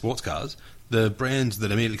high-end sports cars, the brands that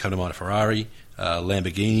immediately come to mind are Ferrari,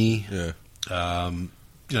 Lamborghini,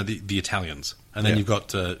 the Italians. And then you've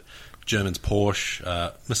got Germans,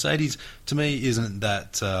 Porsche. Mercedes, to me, isn't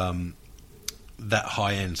that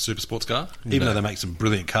high-end super sports car. Even though they make some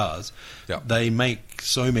brilliant cars, they make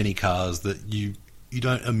so many cars that you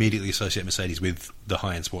don't immediately associate Mercedes with the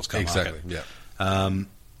high-end sports car market. Exactly, yeah.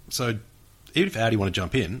 So even if Audi want to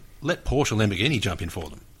jump in, let Porsche or Lamborghini jump in for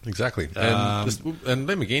them. Exactly. And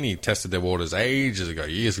Lamborghini tested their waters years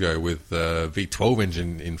ago, with the V12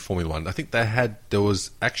 engine in Formula One. I think there was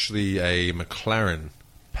actually a McLaren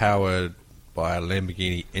powered by a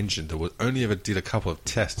Lamborghini engine that only ever did a couple of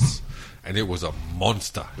tests, and it was a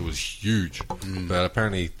monster. It was huge. But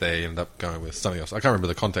apparently they ended up going with something else. I can't remember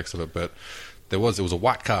the context of it, but it was a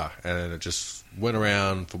white car, and it just went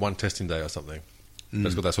around for one testing day or something.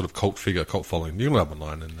 It's got that sort of cult following. You can look up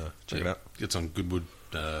online and check it out. It's on Goodwood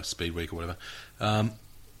Speed Week or whatever.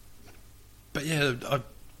 But yeah,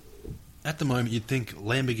 at the moment you'd think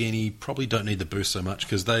Lamborghini probably don't need the boost so much,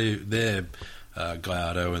 because their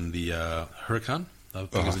Gallardo and the Huracan, I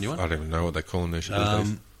think is the new one. I don't even know what they call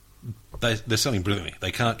them. They're selling brilliantly.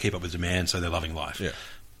 They can't keep up with demand, so they're loving life. Yeah.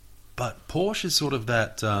 But Porsche is sort of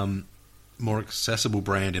that more accessible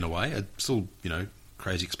brand in a way. It's still,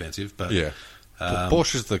 crazy expensive, but yeah.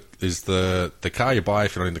 Porsche is the car you buy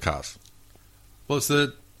if you're not into cars. Well,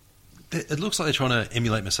 it looks like they're trying to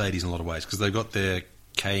emulate Mercedes in a lot of ways, because they've got their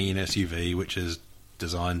Cayenne SUV, which is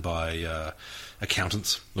designed by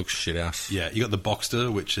accountants. Looks shit ass. Yeah, you got the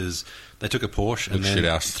Boxster, which is they took a Porsche and Looks then shit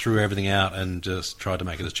ass. threw everything out and just tried to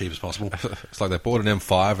make it as cheap as possible. It's like they bought an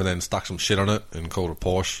M5 and then stuck some shit on it and called it a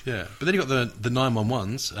Porsche. Yeah, but then you got the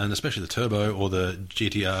 911s, and especially the Turbo or the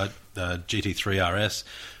GT3 RS.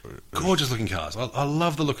 Gorgeous looking cars. I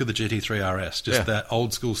love the look of the GT3 RS. Just that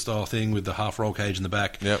old school style thing with the half roll cage in the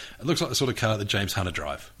back. Yep. It looks like the sort of car that James Hunter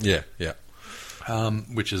drive. Yeah, yeah.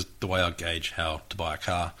 Which is the way I gauge how to buy a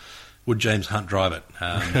car. Would James Hunt drive it?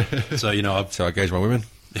 So That's how I gauge my women.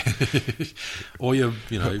 Or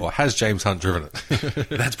or has James Hunt driven it?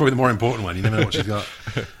 That's probably the more important one. You never know what she's got.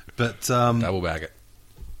 But double bag it.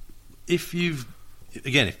 If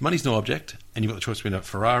money's no object and you've got the choice between a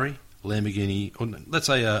Ferrari, Lamborghini, or let's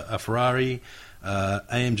say a Ferrari,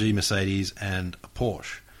 AMG, Mercedes, and a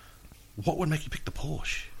Porsche, what would make you pick the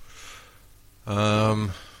Porsche?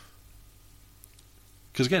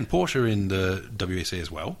 Because again, Porsche are in the WEC as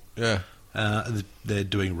well. Yeah. They're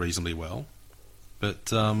doing reasonably well.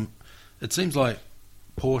 But it seems like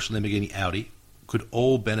Porsche, Lamborghini, Audi could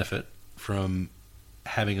all benefit from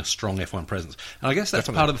having a strong F1 presence. And I guess that's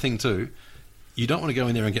part of the thing too. You don't want to go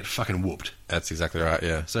in there and get fucking whooped. That's exactly right,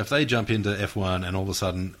 yeah. So if they jump into F1 and all of a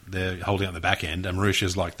sudden they're holding up the back end and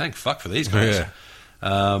Marusha's like, thank fuck for these guys,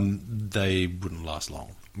 they wouldn't last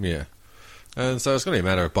long. Yeah. And so it's going to be a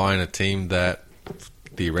matter of buying a team that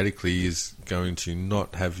theoretically is going to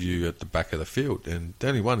not have you at the back of the field. And the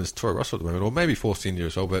only one is Toro Rosso at the moment, or maybe Force India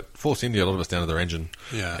as well. But Force India, a lot of it's down to their engine.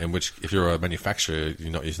 Yeah. In which, if you're a manufacturer,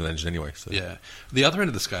 you're not using the engine anyway. So. Yeah. The other end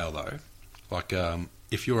of the scale, though, like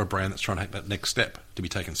if you're a brand that's trying to take that next step to be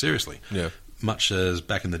taken seriously, much as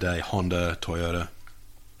back in the day Honda, Toyota,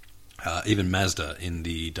 even Mazda in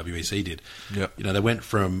the WEC did, they went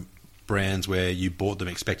from brands where you bought them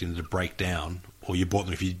expecting them to break down or you bought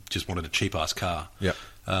them if you just wanted a cheap-ass car. Yep.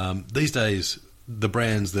 These days, the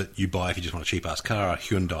brands that you buy if you just want a cheap-ass car are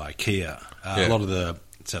Hyundai, Kia, a lot of the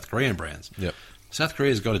South Korean brands. Yep. South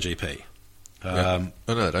Korea's got a GP. Oh,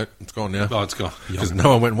 no, they don't. It's gone now. Oh, it's gone. Because no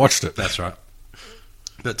one went and watched it. That's right.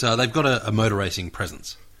 But they've got a motor racing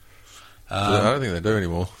presence. I don't think they do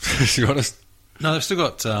anymore, to be honest. No, they've still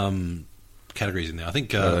got categories in there. I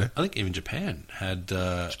think even Japan had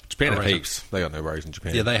Japan had heaps. They got no race in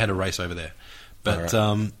Japan. Yeah, they had a race over there. But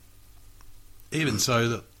even so,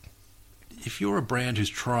 that if you're a brand who's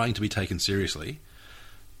trying to be taken seriously,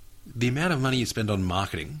 the amount of money you spend on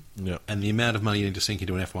marketing and the amount of money you need to sink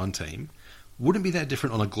into an F1 team wouldn't be that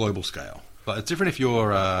different on a global scale. But it's different if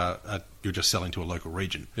you're just selling to a local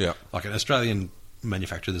region. Yeah. Like an Australian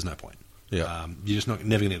manufacturer, there's no point. Yeah. You're just never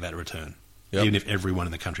going to get that return, even if everyone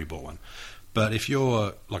in the country bought one. But if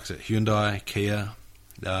you're, like I said, Hyundai, Kia,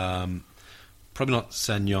 probably not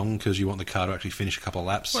SsangYong because you want the car to actually finish a couple of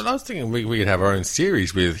laps. Well, I was thinking we could have our own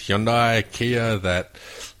series with Hyundai, Kia, that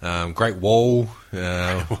Great Wall.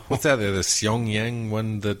 What's that there? The Seongyang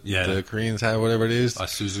one that the Koreans have, whatever it is.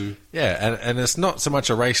 Isuzu. Yeah, and it's not so much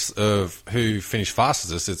a race of who finished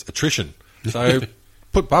fastest, it's attrition. So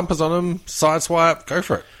put bumpers on them, sideswipe, go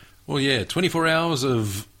for it. Well, yeah, 24 hours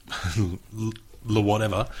of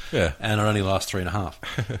whatever, and it only lasts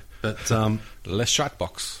 3.5. But less shite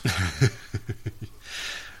box.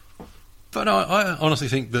 But I honestly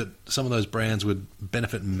think that some of those brands would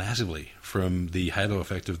benefit massively from the halo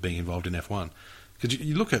effect of being involved in F1. Because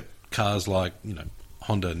you look at cars like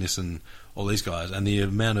Honda, Nissan, all these guys, and the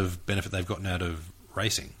amount of benefit they've gotten out of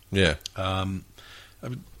racing. Yeah. I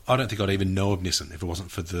don't think I'd even know of Nissan if it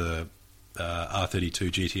wasn't for the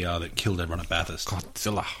R32 GTR that killed everyone at Bathurst.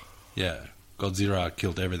 Godzilla. Yeah, Godzilla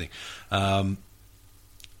killed everything. And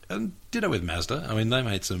ditto with Mazda. I mean, they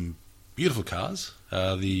made some beautiful cars.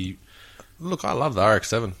 Look, I love the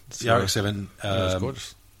RX-7. The RX-7 it's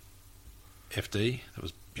gorgeous. FD, that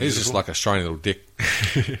was beautiful. He's just like a shiny little dick.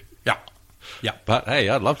 Yeah. But hey,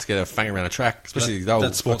 I'd love to get a fang around a track, especially the old...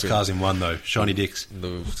 That's sports cars in one, though. Shiny dicks.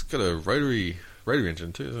 It's got a rotary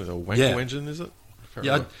engine, too. A Wankel engine, is it?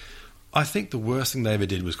 I think the worst thing they ever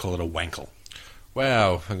did was call it a Wankel.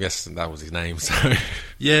 Wow, I guess that was his name, so...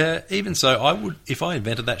 Yeah, even so, I would, if I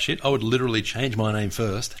invented that shit, I would literally change my name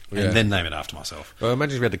first and then name it after myself. Well,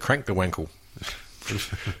 imagine if you had to crank the Wankel.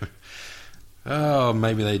 Oh,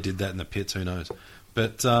 maybe they did that in the pits, who knows.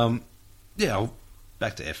 But,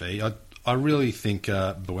 back to FE. I really think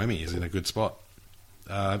Buemi is in a good spot.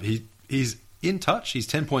 He's in touch, he's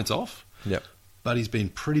 10 points off, but he's been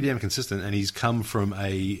pretty damn consistent, and he's come from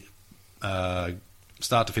a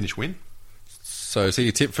start-to-finish win. So is he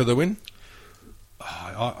a tip for the win?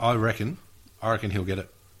 I reckon he'll get it.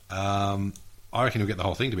 I reckon he'll get the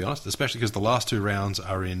whole thing, to be honest, especially because the last 2 rounds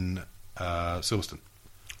are in Silverstone.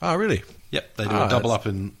 Oh, really? Yep, they do a double up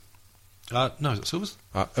in... no, is it Silverstone?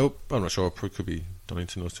 I'm not sure. It could be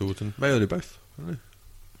Donington or Silverstone. Maybe they do both. I don't know.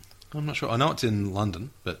 I'm not sure. I know it's in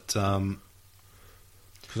London, but... Because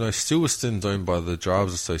Silverstone's owned by the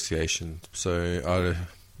Drivers Association, so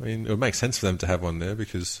I mean, it would make sense for them to have one there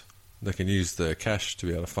because they can use the cash to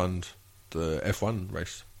be able to fund the F1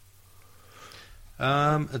 race.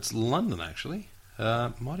 It's London, actually.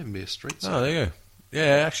 Might even be a street circuit. Oh, there you go.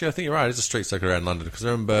 Yeah, actually, I think you're right. It's a street circuit around London because I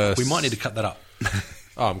remember... We might need to cut that up.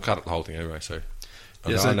 I'm cut the whole thing anyway, so...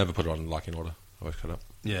 I never put it on in order. I always cut up.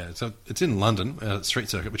 Yeah, so it's in London, street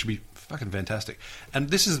circuit, which would be fucking fantastic. And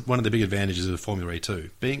this is one of the big advantages of Formula E too.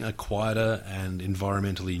 Being a quieter and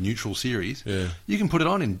environmentally neutral series, you can put it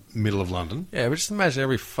on in middle of London. Yeah, but just imagine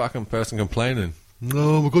every fucking person complaining.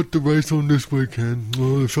 No, we got the race on this weekend.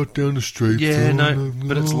 Oh, they shut down the streets. Yeah,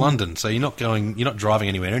 but it's London, so you're not driving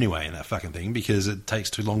anywhere anyway in that fucking thing because it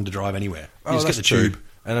takes too long to drive anywhere. You just get the tube.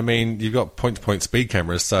 And I mean, you've got point-to-point speed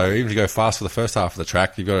cameras, so even if you go fast for the first half of the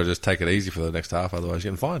track, you've got to just take it easy for the next half, otherwise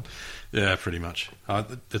you're getting fined. Yeah, pretty much.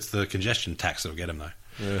 It's the congestion tax that'll get them, though.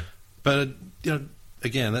 Yeah. But,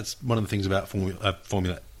 again, that's one of the things about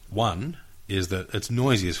Formula 1, is that it's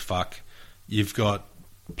noisy as fuck. You've got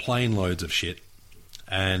plane loads of shit,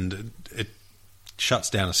 and it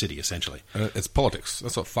shuts down a city, essentially. It's politics.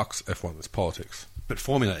 That's what fucks F1, it's politics. But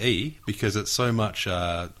Formula E, because it's so much,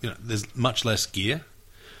 there's much less gear,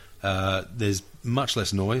 there's much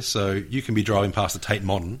less noise, so you can be driving past the Tate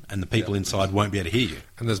Modern and the people inside won't be able to hear you.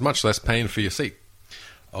 And there's much less paying for your seat.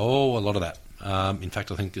 Oh, a lot of that. In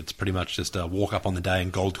fact, I think it's pretty much just a walk up on the day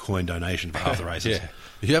and gold coin donation for half the races. Yeah.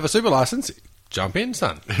 If you have a super license, jump in,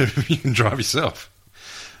 son. You can drive yourself.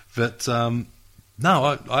 But,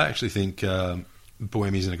 no, I actually think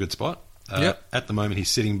Buemi's in a good spot. At the moment,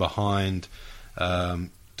 he's sitting behind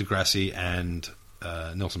Degrassi and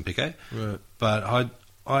Nelson Piquet. Right. But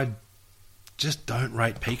I just don't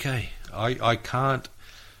rate Piquet. I can't.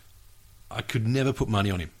 I could never put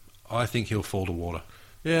money on him. I think he'll fall to water.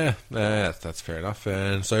 Yeah, that's fair enough.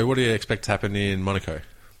 And so, what do you expect to happen in Monaco?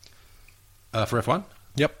 For F1?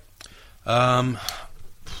 Yep. I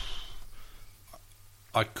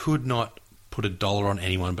could not put $1 on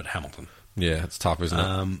anyone but Hamilton. Yeah, it's tough, isn't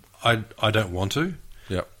it? I don't want to.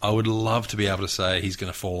 Yep. I would love to be able to say he's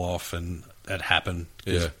going to fall off and that happen.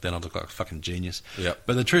 Yeah. Then I'd look like a fucking genius. Yep.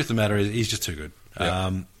 But the truth of the matter is he's just too good.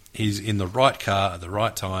 Yep. He's in the right car at the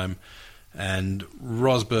right time, and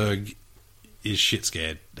Rosberg is shit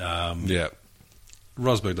scared. Yeah.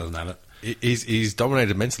 Rosberg doesn't have it. He's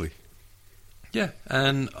dominated mentally. Yeah,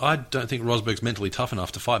 and I don't think Rosberg's mentally tough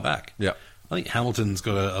enough to fight back. Yeah. I think Hamilton's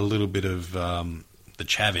got a little bit of the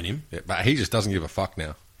chav in him. Yeah, but he just doesn't give a fuck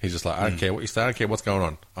now. He's just like, I don't care what you say, I don't care what's going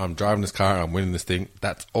on. I'm driving this car, I'm winning this thing.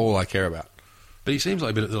 That's all I care about. But he seems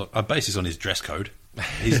like a bit of a basis on his dress code.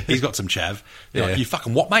 He's got some chav. Yeah. Like, you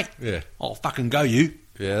fucking what, mate? Yeah. I'll fucking go, you.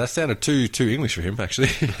 Yeah, that sounded too English for him, actually.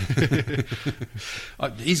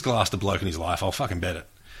 He's glassed a bloke in his life. I'll fucking bet it.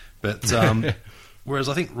 But whereas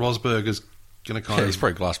I think Rosberg is going to kind of... he's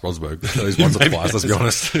probably glassed Rosberg. Those once or twice, let's be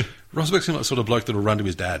honest. Rosberg's the sort of bloke that'll run to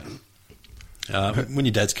his dad. When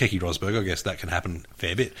your dad's Keke Rosberg, I guess that can happen a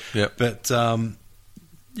fair bit. Yep. But,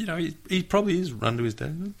 he probably is run to his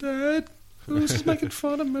dad. Dad, who's just making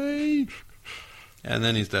fun of me? And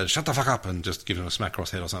then his dad, shut the fuck up, and just give him a smack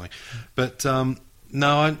across the head or something. But,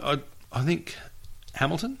 no, I think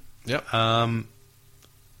Hamilton. Yep.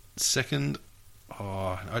 Second,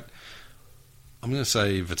 I'm going to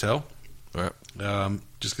say Vettel. Right.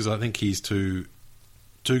 Just because I think he's too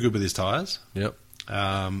good with his tyres. Yep.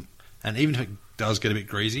 And even if it does get a bit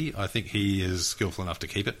greasy, I think he is skillful enough to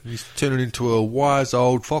keep it. He's turning into a wise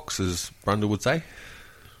old fox, as Brundle would say.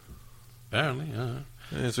 Apparently,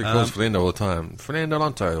 That's what he calls Fernando all the time. Fernando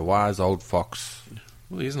Alonso, the wise old fox.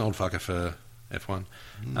 Well, he's an old fucker for F1.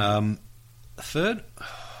 Third,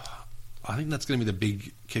 I think that's going to be the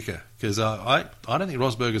big kicker, because I don't think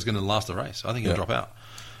Rosberg is going to last the race. I think he'll drop out.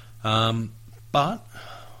 But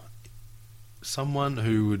someone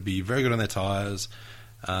who would be very good on their tyres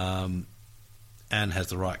and has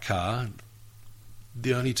the right car,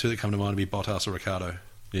 the only two that come to mind would be Bottas or Ricciardo.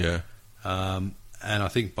 Yeah. And I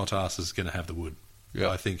think Bottas is going to have the wood. Yeah.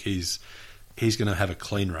 I think he's going to have a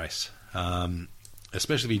clean race,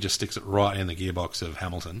 especially if he just sticks it right in the gearbox of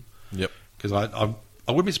Hamilton. Yep. Because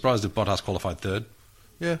I would be surprised if Bottas qualified third.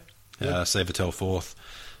 Yeah. Say Vettel fourth.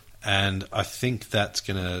 And I think that's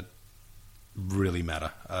going to really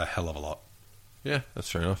matter a hell of a lot. Yeah, that's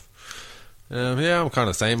fair enough. I'm kind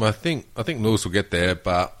of the same. I think Lewis will get there,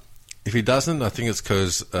 but if he doesn't, I think it's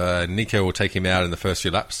because Nico will take him out in the first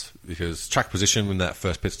few laps, because track position in that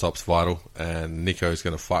first pit stop's vital, and Nico's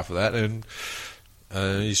going to fight for that. And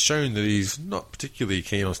he's shown that he's not particularly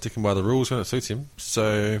keen on sticking by the rules when it suits him.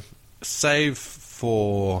 So, save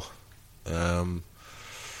for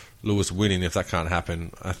Lewis winning, if that can't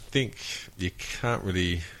happen, I think you can't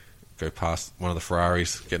really go past one of the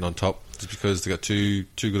Ferraris getting on top, just because they've got too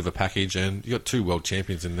good of a package, and you've got two world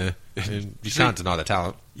champions in there, and you can't deny the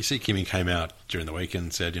talent. You see, Kimi came out during the week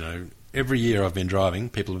and said, every year I've been driving,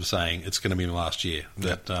 people are saying it's going to be my last year,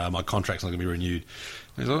 that my contract's not going to be renewed.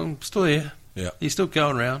 And he's like, I'm still here. Yeah. He's still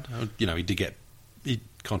going around. He did get... His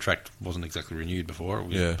contract wasn't exactly renewed before.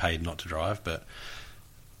 We were paid not to drive, but,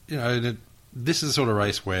 this is the sort of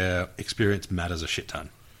race where experience matters a shit ton.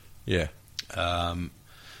 Yeah.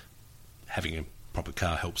 Having a proper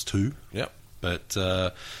car helps too. Yep. But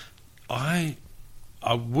I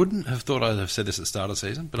wouldn't have thought I'd have said this at the start of the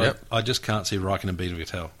season, but I just can't see Raikkonen beating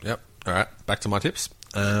Vettel. Yep. All right, back to my tips.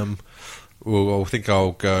 I think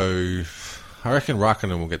I'll go... I reckon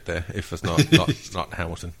Raikkonen will get there if it's not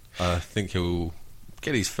Hamilton. I think he'll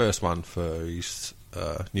get his first one for his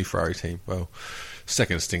new Ferrari team. Well,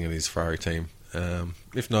 second sting in his Ferrari team.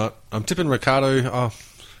 If not, I'm tipping Ricciardo.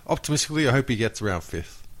 Optimistically, I hope he gets around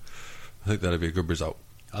fifth. I think that'd be a good result.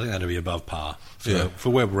 I think that'd be above par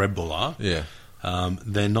for where Red Bull are. Yeah,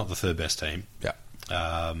 they're not the third best team. Yeah.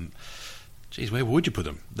 Where would you put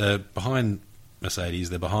them? They're behind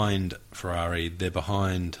Mercedes. They're behind Ferrari. They're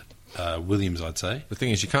behind Williams, I'd say. The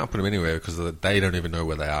thing is, you can't put them anywhere because they don't even know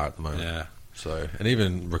where they are at the moment. Yeah. So, and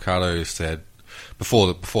even Ricciardo said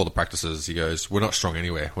before the practices, he goes, "We're not strong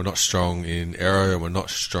anywhere. We're not strong in aero, and we're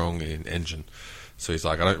not strong in engine." So he's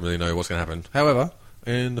like, "I don't really know what's going to happen." However,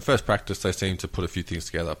 in the first practice, they seem to put a few things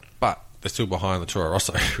together, but they're still behind the Toro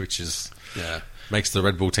Rosso, which is makes the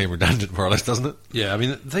Red Bull team redundant, more or less, doesn't it? Yeah, I mean,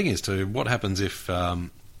 the thing is, too, what happens if, the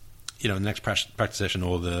next practice session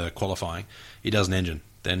or the qualifying, he does an engine?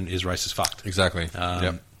 then his race is fucked. Exactly.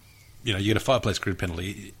 Yep. You know, you get a 5-place grid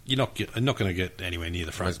penalty, you're not going to get anywhere near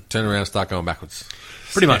the front. Turn around and start going backwards.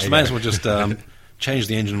 Pretty much. May as well just change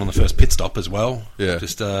the engine on the first pit stop as well. Yeah.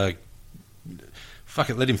 Just fuck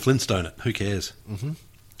it, let him Flintstone it. Who cares? Mm-hmm.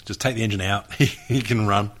 Just take the engine out. He can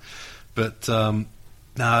run. But no,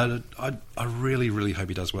 I really, really hope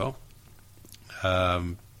he does well.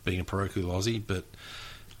 Being a parochial Aussie, but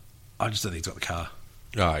I just don't think he's got the car.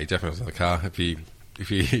 Oh, he definitely has the car. If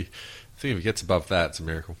he gets above that, it's a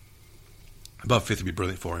miracle. Above 5th would be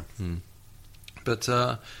brilliant for him. But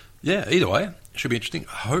yeah, either way, it should be interesting.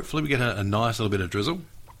 Hopefully, we get a nice little bit of drizzle.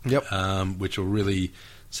 Yep. Which will really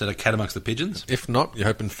set a cat amongst the pigeons. If not, you're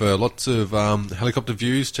hoping for lots of helicopter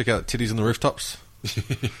views. Check out titties on the rooftops.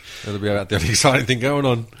 That'll be about the only exciting thing going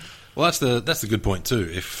on. Well, that's the good point too.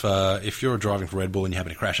 If you're driving for Red Bull and you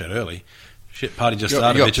happen to crash out early, shit, party just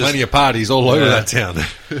started. You've got plenty of parties all over that town.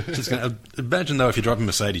 Imagine though if you're driving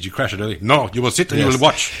Mercedes, you crash it early. No, you will sit and you will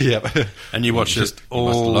watch. Yep. And you watch just all.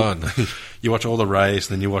 Must learn. You watch all the race,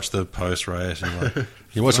 then you watch the post race, and you're like,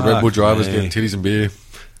 you watch the Red Bull drivers getting titties and beer.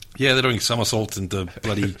 Yeah, they're doing somersaults into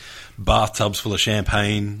bloody bathtubs full of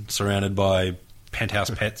champagne, surrounded by penthouse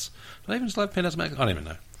pets. Do they even still have penthouse magazines? I don't even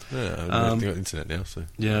know. Yeah, they've got internet now. So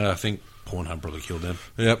yeah, I think Pornhub probably killed them.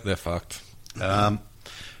 Yep, they're fucked.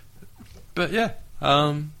 But yeah,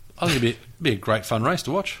 I think it'd be a great fun race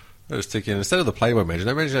to watch. I was thinking, instead of the Playboy mansion,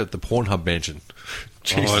 they mansion at the Pornhun mansion.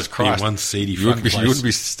 Jesus Christ. One seedy you fucking place. You wouldn't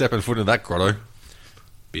be stepping foot in that grotto.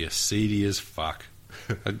 Be as seedy as fuck.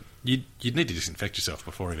 You'd need to disinfect yourself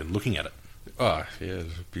before even looking at it. Oh, yeah,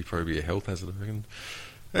 it'd probably be a health hazard, I reckon.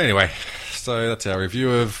 Anyway, so that's our review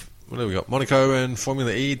of, what do we got? Monaco and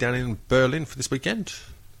Formula E down in Berlin for this weekend.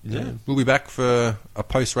 Yeah. We'll be back for a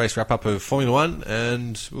post-race wrap-up of Formula 1,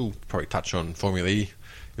 and we'll probably touch on Formula E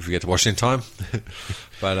if we get to watch it in time.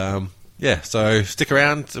 But, yeah, so stick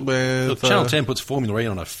around. Look, Channel 10 puts Formula E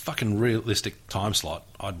on a fucking realistic time slot.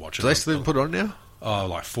 I'd watch it. Do they still even put it on now? Oh,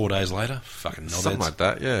 like 4 days later? Fucking knobheads. Something like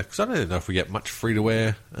that, yeah. Because I don't even know if we get much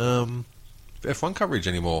free-to-air F1 coverage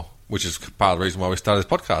anymore, which is part of the reason why we started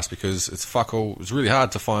this podcast, because it's fuck all. It's really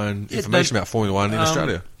hard to find information about Formula 1 in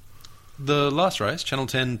Australia. The last race, Channel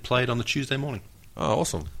 10 played on the Tuesday morning. Oh,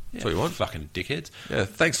 awesome. Yeah, that's what you want. Fucking dickheads. Yeah,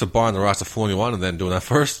 thanks for buying the rights to Formula 1 and then doing that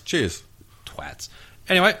for us. Cheers. Twats.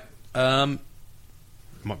 Anyway,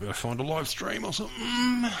 might be able to find a live stream or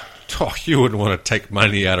something. Oh, you wouldn't want to take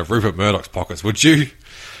money out of Rupert Murdoch's pockets, would you?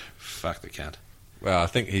 Fuck the cunt. Well, I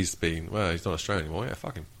think he's not Australian anymore. Yeah,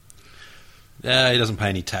 fuck him. Yeah, he doesn't pay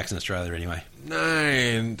any tax in Australia anyway. No,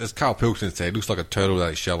 and as Carl Pilkington said, he looks like a turtle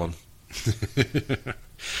without his shell on.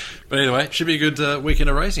 But anyway, should be a good weekend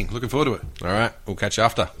of racing. Looking forward to it. All right, we'll catch you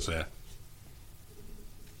after. See ya.